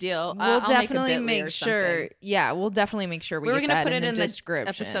not a big deal. We'll I'll definitely make sure. Yeah, we'll definitely make sure we were get gonna that put in it the in description. the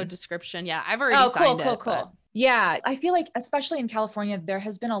episode description. Yeah, I've already signed it. Cool. Yeah, I feel like especially in California, there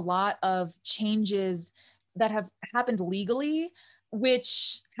has been a lot of changes that have happened legally,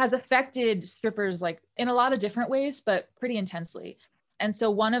 which has affected strippers like in a lot of different ways, but pretty intensely. And so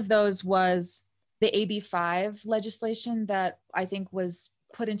one of those was the AB5 legislation that I think was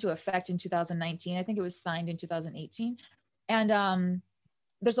put into effect in 2019. I think it was signed in 2018. And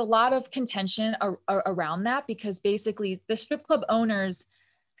there's a lot of contention around that because basically the strip club owners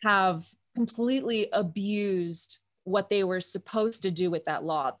have completely abused what they were supposed to do with that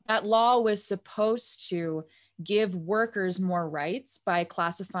law. That law was supposed to give workers more rights by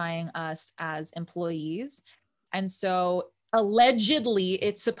classifying us as employees. And so allegedly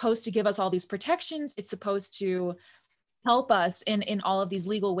it's supposed to give us all these protections. It's supposed to help us in all of these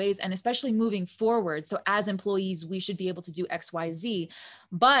legal ways, and especially moving forward. So as employees, we should be able to do X, Y, Z.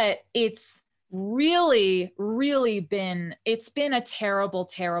 But it's really been a terrible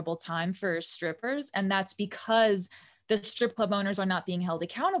time for strippers. And that's because the strip club owners are not being held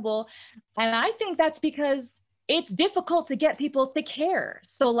accountable. And I think that's because it's difficult to get people to care.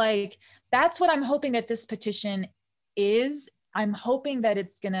 So like, that's what I'm hoping that this petition is. I'm hoping that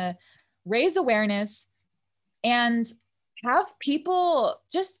it's gonna raise awareness and have people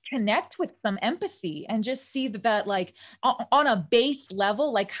just connect with some empathy and just see that like on a base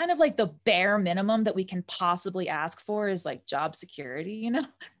level, like kind of like the bare minimum that we can possibly ask for is like job security, you know?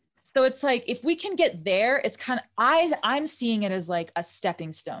 So it's like, if we can get there, it's kind of, I'm seeing it as like a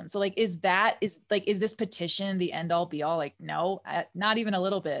stepping stone. So like, is this petition the end all be all? Like, no, not even a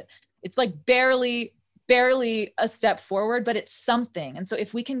little bit. It's like barely barely a step forward, but it's something. And so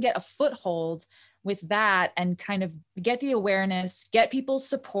if we can get a foothold with that and kind of get the awareness, get people's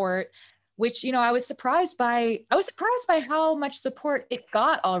support, which, you know, I was surprised by how much support it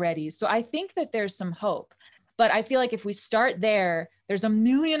got already. So I think that there's some hope. But I feel like if we start there, there's a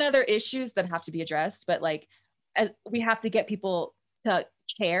million other issues that have to be addressed. But like, we have to get people to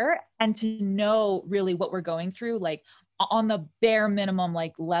care and to know really what we're going through, like on the bare minimum,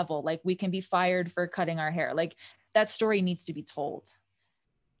 like level, like we can be fired for cutting our hair. Like that story needs to be told.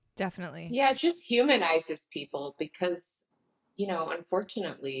 Definitely. Yeah, it just humanizes people because, you know,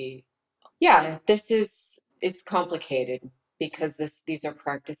 unfortunately, yeah, it's complicated because these are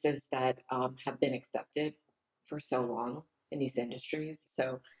practices that have been accepted for so long in these industries.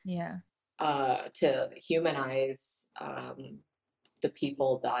 So Yeah. to humanize the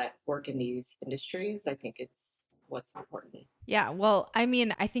people that work in these industries, I think it's what's important. Yeah, well, I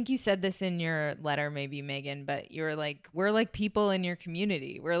mean, I think you said this in your letter, maybe, Megan, but you're like, we're like people in your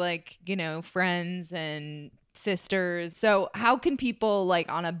community. We're like, you know, friends and sisters. So how can people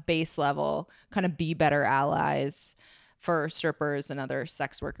like on a base level kind of be better allies for strippers and other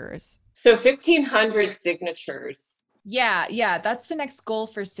sex workers? So 1,500 signatures. Yeah, that's the next goal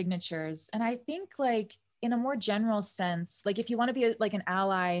for signatures. And I think like in a more general sense, like if you want to be like an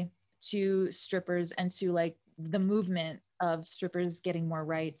ally to strippers and to like the movement of strippers getting more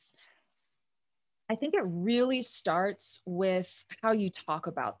rights, I think it really starts with how you talk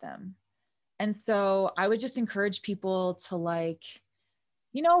about them. And so I would just encourage people to like,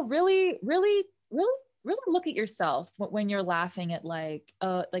 you know, really look at yourself when you're laughing at like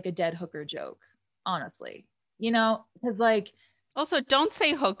a dead hooker joke, honestly, you know, because like, Also, don't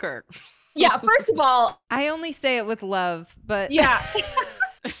say hooker. yeah, first of all, I only say it with love, but yeah.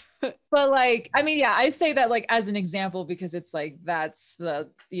 But like, I mean, yeah, I say that like as an example because it's like that's the,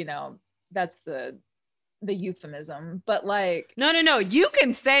 you know, that's the euphemism. But like, No, you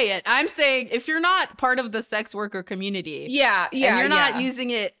can say it. I'm saying if you're not part of the sex worker community, yeah, and you're not using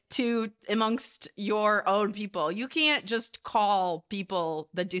it to amongst your own people, you can't just call people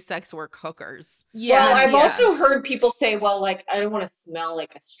that do sex work hookers. Yeah. Well, I've yeah. also heard people say, well, like, I don't want to smell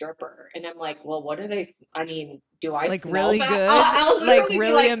like a stripper. And I'm like, well, what do they, I mean, do I like smell really bad? good, I'll like literally be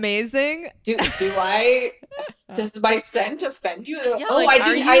really like, amazing. do I, does my scent offend you? Yeah, Oh, like, I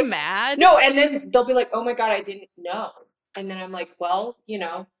didn't, are you mad? No, and then they'll be like, oh my God, I didn't know. And then I'm like, well, you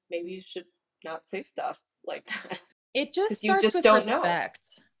know, maybe you should not say stuff like that. It just 'Cause you starts just with don't know. respect.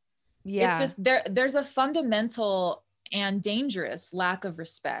 Yeah. It's just there's a fundamental and dangerous lack of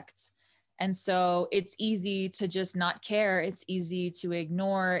respect. And so it's easy to just not care. It's easy to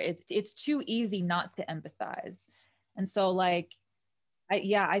ignore. It's too easy not to empathize. And so like,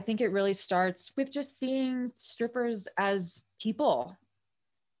 I think it really starts with just seeing strippers as people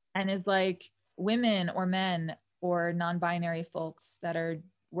and as like women or men or non-binary folks that are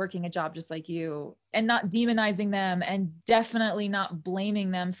working a job just like you, and not demonizing them and definitely not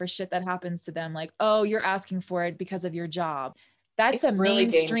blaming them for shit that happens to them. Like, oh, you're asking for it because of your job. That's It's a really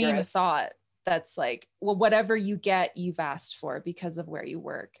mainstream dangerous. thought. That's like, well, whatever you get, you've asked for because of where you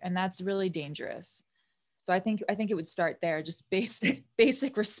work. And that's really dangerous. So I think it would start there, just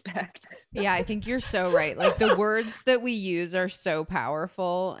basic respect. Yeah, I think you're so right. Like the words that we use are so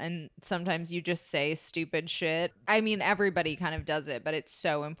powerful, and sometimes you just say stupid shit. I mean, everybody kind of does it, but it's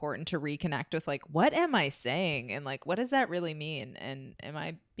so important to reconnect with like, what am I saying? And like, what does that really mean? And am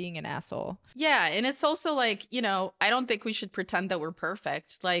I being an asshole? Yeah, and it's also like, you know, I don't think we should pretend that we're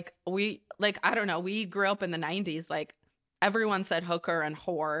perfect. Like I don't know, we grew up in the 90s, like everyone said hooker and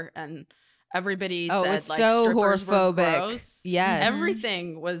whore, and everybody Oh, it said was like so strippers were whorephobic. gross. Yes.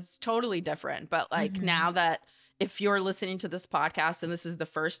 Everything was totally different. But like now that if you're listening to this podcast and this is the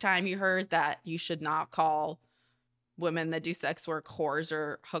first time you heard that you should not call women that do sex work whores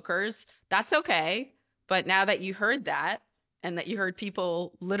or hookers, that's okay. But now that you heard that and that you heard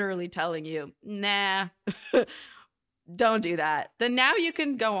people literally telling you, nah, don't do that, then now you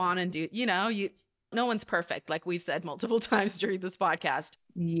can go on and do, you know, no one's perfect, like we've said multiple times during this podcast.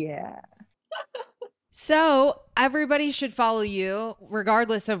 Yeah. So everybody should follow you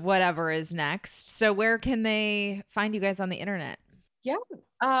regardless of whatever is next. So where can they find you guys on the internet? Yeah.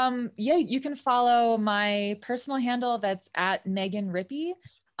 You can follow my personal handle that's at Megan Rippey.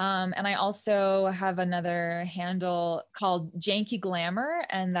 And I also have another handle called Janky Glamour.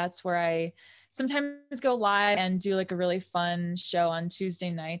 And that's where I sometimes go live and do like a really fun show on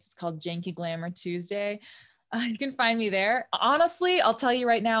Tuesday nights. It's called Janky Glamour Tuesday. You can find me there. Honestly, I'll tell you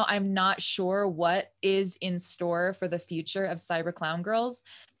right now, I'm not sure what is in store for the future of Cyber Clown Girls.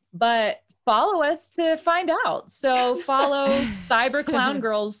 but follow us to find out. So follow Cyber Clown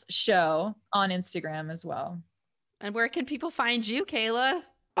Girls Show on Instagram as well. And where can people find you, Kayla?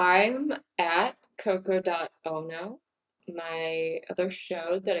 I'm at coco.ono. My other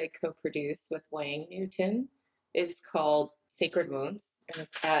show that I co-produce with Wayne Newton is called Sacred Wounds, and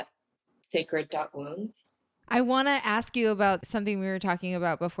it's at sacred.wounds. I want to ask you about something we were talking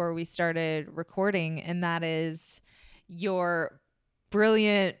about before we started recording, and that is your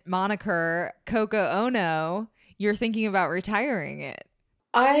brilliant moniker, Coco Ono. You're thinking about retiring it.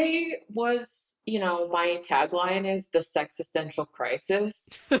 I was, my tagline is the sexistential crisis.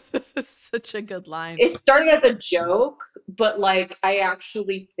 Such a good line. It started as a joke, but like I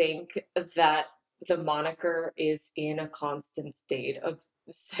actually think that the moniker is in a constant state of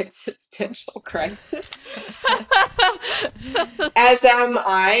existential crisis. As am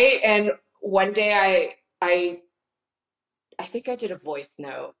I. And one day I think I did a voice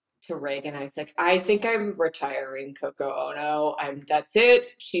note to Reagan. I was like, I think I'm retiring Coco Ono. That's it.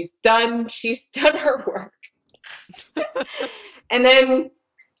 She's done. She's done her work. And then,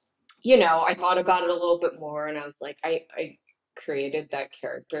 I thought about it a little bit more, and I was like, I created that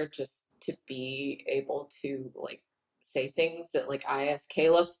character just to be able to like say things that like I as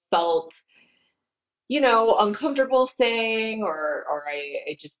Kayla felt, uncomfortable saying, or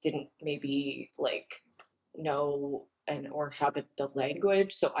I just didn't maybe like know or have the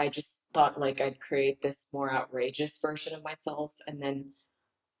language. So I just thought like I'd create this more outrageous version of myself, and then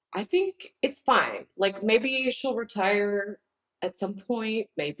I think it's fine. Like maybe she'll retire at some point,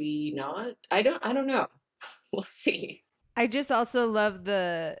 maybe not. I don't know. We'll see. I just also love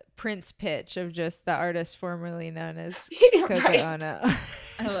the Prince pitch of just the artist formerly known as Coco Right. Ono.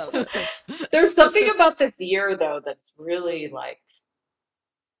 I love it. There's something about this year though that's really like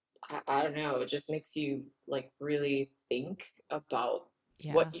I don't know, it just makes you like really think about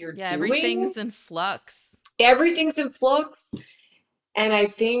what you're doing. Everything's in flux. Everything's in flux. And I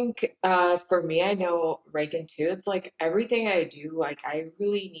think for me, I know Reagan too, it's like everything I do, like I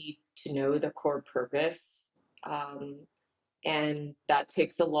really need to know the core purpose. And that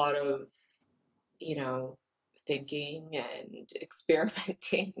takes a lot of, thinking and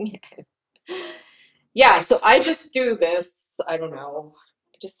experimenting. Yeah, so I just do this. I don't know.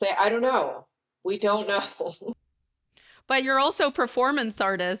 I just say, I don't know. We don't know. But you're also a performance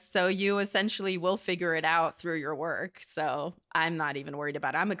artist, so you essentially will figure it out through your work. So I'm not even worried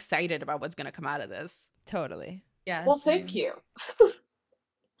about it. I'm excited about what's going to come out of this. Totally. Yeah. Well, thank you.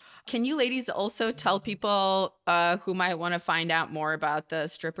 Can you ladies also tell people who might want to find out more about the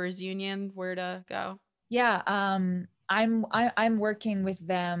strippers union where to go? Yeah. I'm working with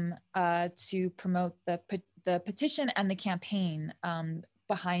them to promote the petition and the campaign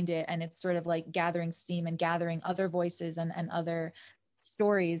behind it, and it's sort of like gathering steam and gathering other voices and other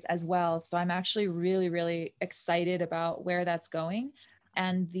stories as well. So I'm actually really, really excited about where that's going.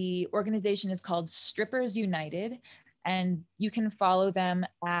 And the organization is called Strippers United, and you can follow them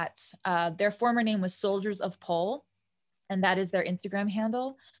at their former name was Soldiers of Pole, and that is their Instagram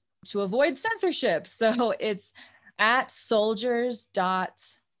handle to avoid censorship. So it's at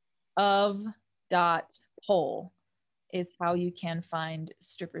soldiers.of.pole is how you can find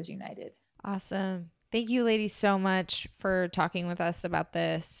Strippers United. Awesome. Thank you, ladies, so much for talking with us about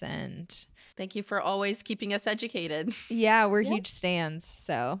this. And thank you for always keeping us educated. Yeah, we're huge stans.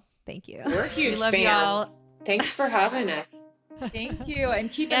 So thank you. We're huge love fans. y'all. Thanks for having us. Thank you. And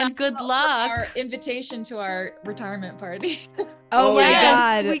keep an And eye good out for luck. our invitation to our retirement party. Oh, my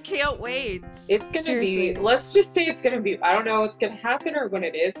yes. God. We can't wait. It's going to Seriously. be, let's just say it's going to be, I don't know what's going to happen or when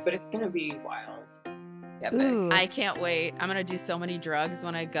it is, but it's going to be wild. Yep. Ooh. I can't wait. I'm going to do so many drugs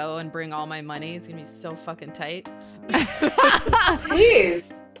when I go and bring all my money. It's going to be so fucking tight.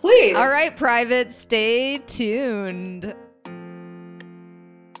 Please, please. All right, Private, stay tuned.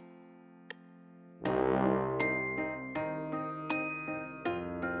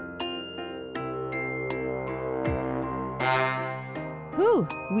 Whew,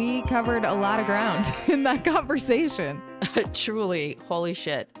 we covered a lot of ground in that conversation. Truly, holy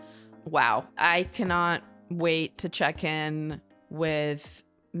shit. Wow. I cannot wait to check in with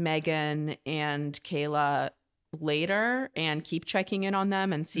Megan and Kayla later and keep checking in on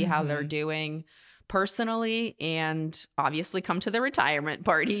them and see how they're doing personally, and obviously come to the retirement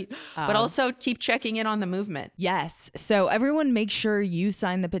party, but also keep checking in on the movement. Yes. So everyone make sure you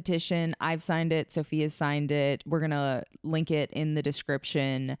sign the petition. I've signed it. Sophia's signed it. We're going to link it in the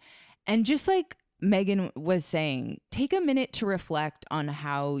description. And just like Megan was saying, take a minute to reflect on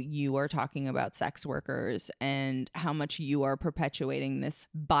how you are talking about sex workers and how much you are perpetuating this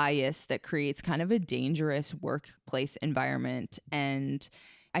bias that creates kind of a dangerous workplace environment. And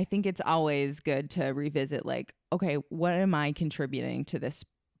I think it's always good to revisit, like, okay, what am I contributing to this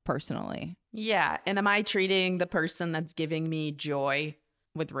personally? Yeah. And am I treating the person that's giving me joy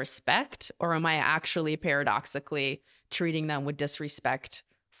with respect, or am I actually paradoxically treating them with disrespect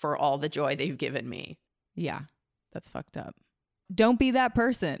for all the joy they've given me? Yeah, that's fucked up. Don't be that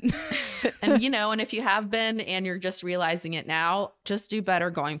person. And, and if you have been and you're just realizing it now, just do better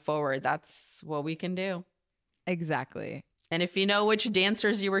going forward. That's what we can do. Exactly. And if you know which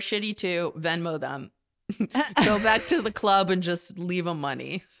dancers you were shitty to, Venmo them. Go back to the club and just leave them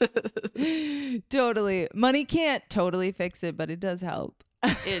money. Totally. Money can't totally fix it, but it does help.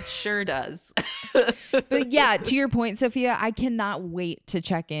 It sure does. But yeah, to your point, Sophia, I cannot wait to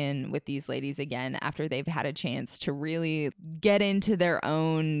check in with these ladies again after they've had a chance to really get into their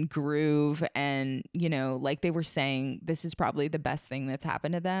own groove. And, like they were saying, this is probably the best thing that's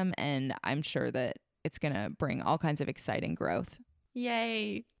happened to them. And I'm sure that it's going to bring all kinds of exciting growth.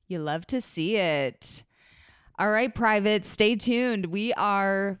 Yay. You love to see it. All right, Private, stay tuned. We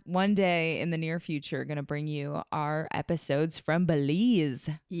are one day in the near future going to bring you our episodes from Belize.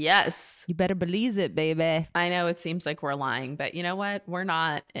 Yes. You better Belize it, baby. I know it seems like we're lying, but you know what? We're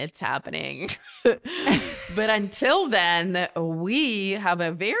not. It's happening. But until then, we have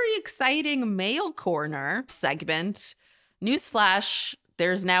a very exciting Mail Corner segment. Newsflash.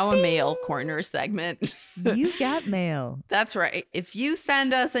 There's now a Mail Corner segment. You got mail. That's right. If you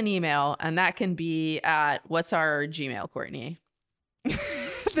send us an email, and that can be at, what's our Gmail, Courtney?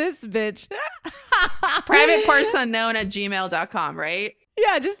 This bitch. privatepartsunknown@gmail.com, right?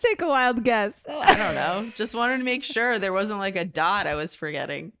 Yeah, just take a wild guess. I don't know. Just wanted to make sure there wasn't like a dot I was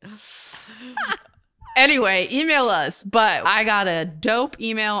forgetting. Anyway, email us. But I got a dope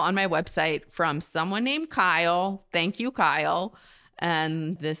email on my website from someone named Kyle. Thank you, Kyle.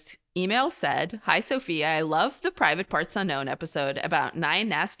 And this email said, "Hi, Sophia. I love the Private Parts Unknown episode about 9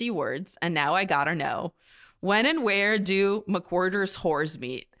 nasty words, and now I gotta know. When and where do McWhorter's whores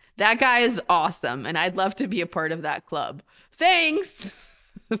meet? That guy is awesome, and I'd love to be a part of that club. Thanks."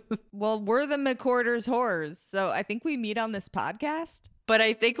 Well, we're the McWhorter's whores, so I think we meet on this podcast. But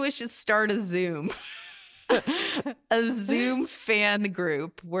I think we should start a Zoom. A Zoom fan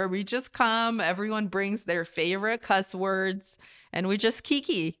group where we just come, everyone brings their favorite cuss words, and we just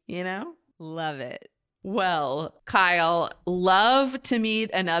kiki, Love it. Well, Kyle, love to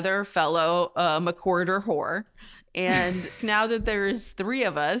meet another fellow McWhorter whore. And now that there's 3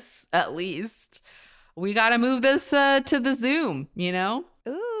 of us, at least, we got to move this to the Zoom,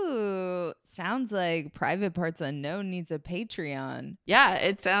 Ooh, sounds like Private Parts Unknown needs a Patreon. Yeah,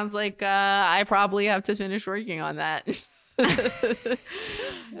 it sounds like I probably have to finish working on that.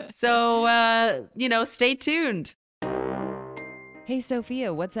 So, stay tuned. Hey,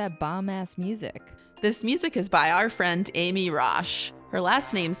 Sophia, what's that bomb-ass music? This music is by our friend Amy Rosh. Her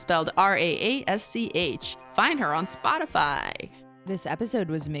last name's spelled Raasch. Find her on Spotify. This episode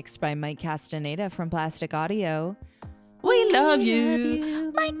was mixed by Mike Castaneda from Plastic Audio. We love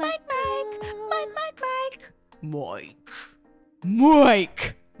you. Mike.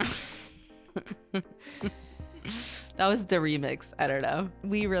 That was the remix. I don't know.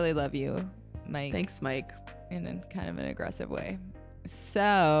 We really love you, Mike. Thanks, Mike. In kind of an aggressive way.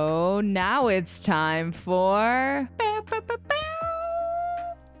 So now it's time for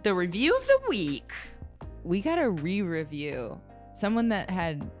the review of the week. We got a re-review. Someone that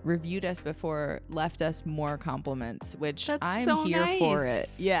had reviewed us before left us more compliments, which I'm so here nice. for it.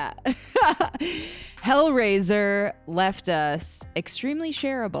 Yeah. Hellraiser left us extremely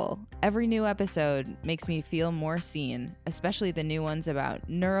shareable. Every new episode makes me feel more seen, especially the new ones about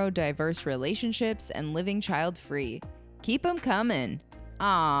neurodiverse relationships and living child-free. Keep them coming.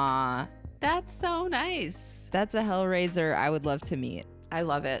 Aww. That's so nice. That's a Hellraiser I would love to meet. I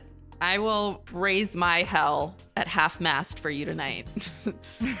love it. I will raise my hell at half-mast for you tonight.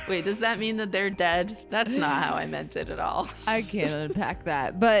 Wait, does that mean that they're dead? That's not how I meant it at all. I can't unpack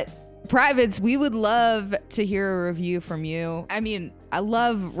that. But Privates, we would love to hear a review from you. I mean, I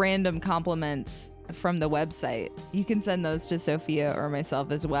love random compliments from the website. You can send those to Sophia or myself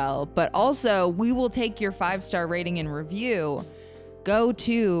as well. But also, we will take your 5-star rating and review. Go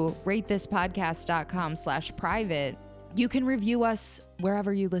to ratethispodcast.com/private. You can review us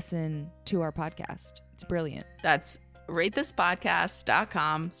wherever you listen to our podcast. It's brilliant. That's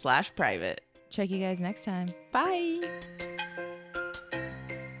ratethispodcast.com/private. Check you guys next time. Bye.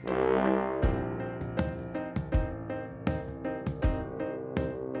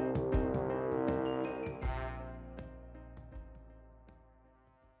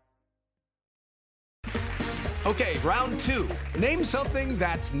 Okay, round 2. Name something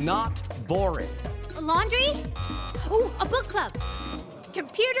that's not boring. A laundry? Ooh, a book club.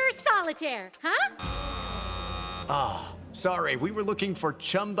 computer solitaire, huh? Ah, sorry, we were looking for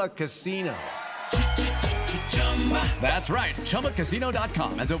Chumba Casino. That's right.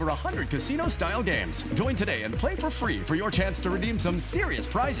 ChumbaCasino.com has over 100 casino-style games. Join today and play for free for your chance to redeem some serious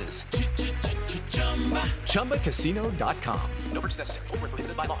prizes. ChumbaCasino.com. No purchase necessary. Void where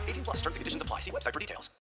prohibited by law. 18+ terms and conditions apply. See website for details.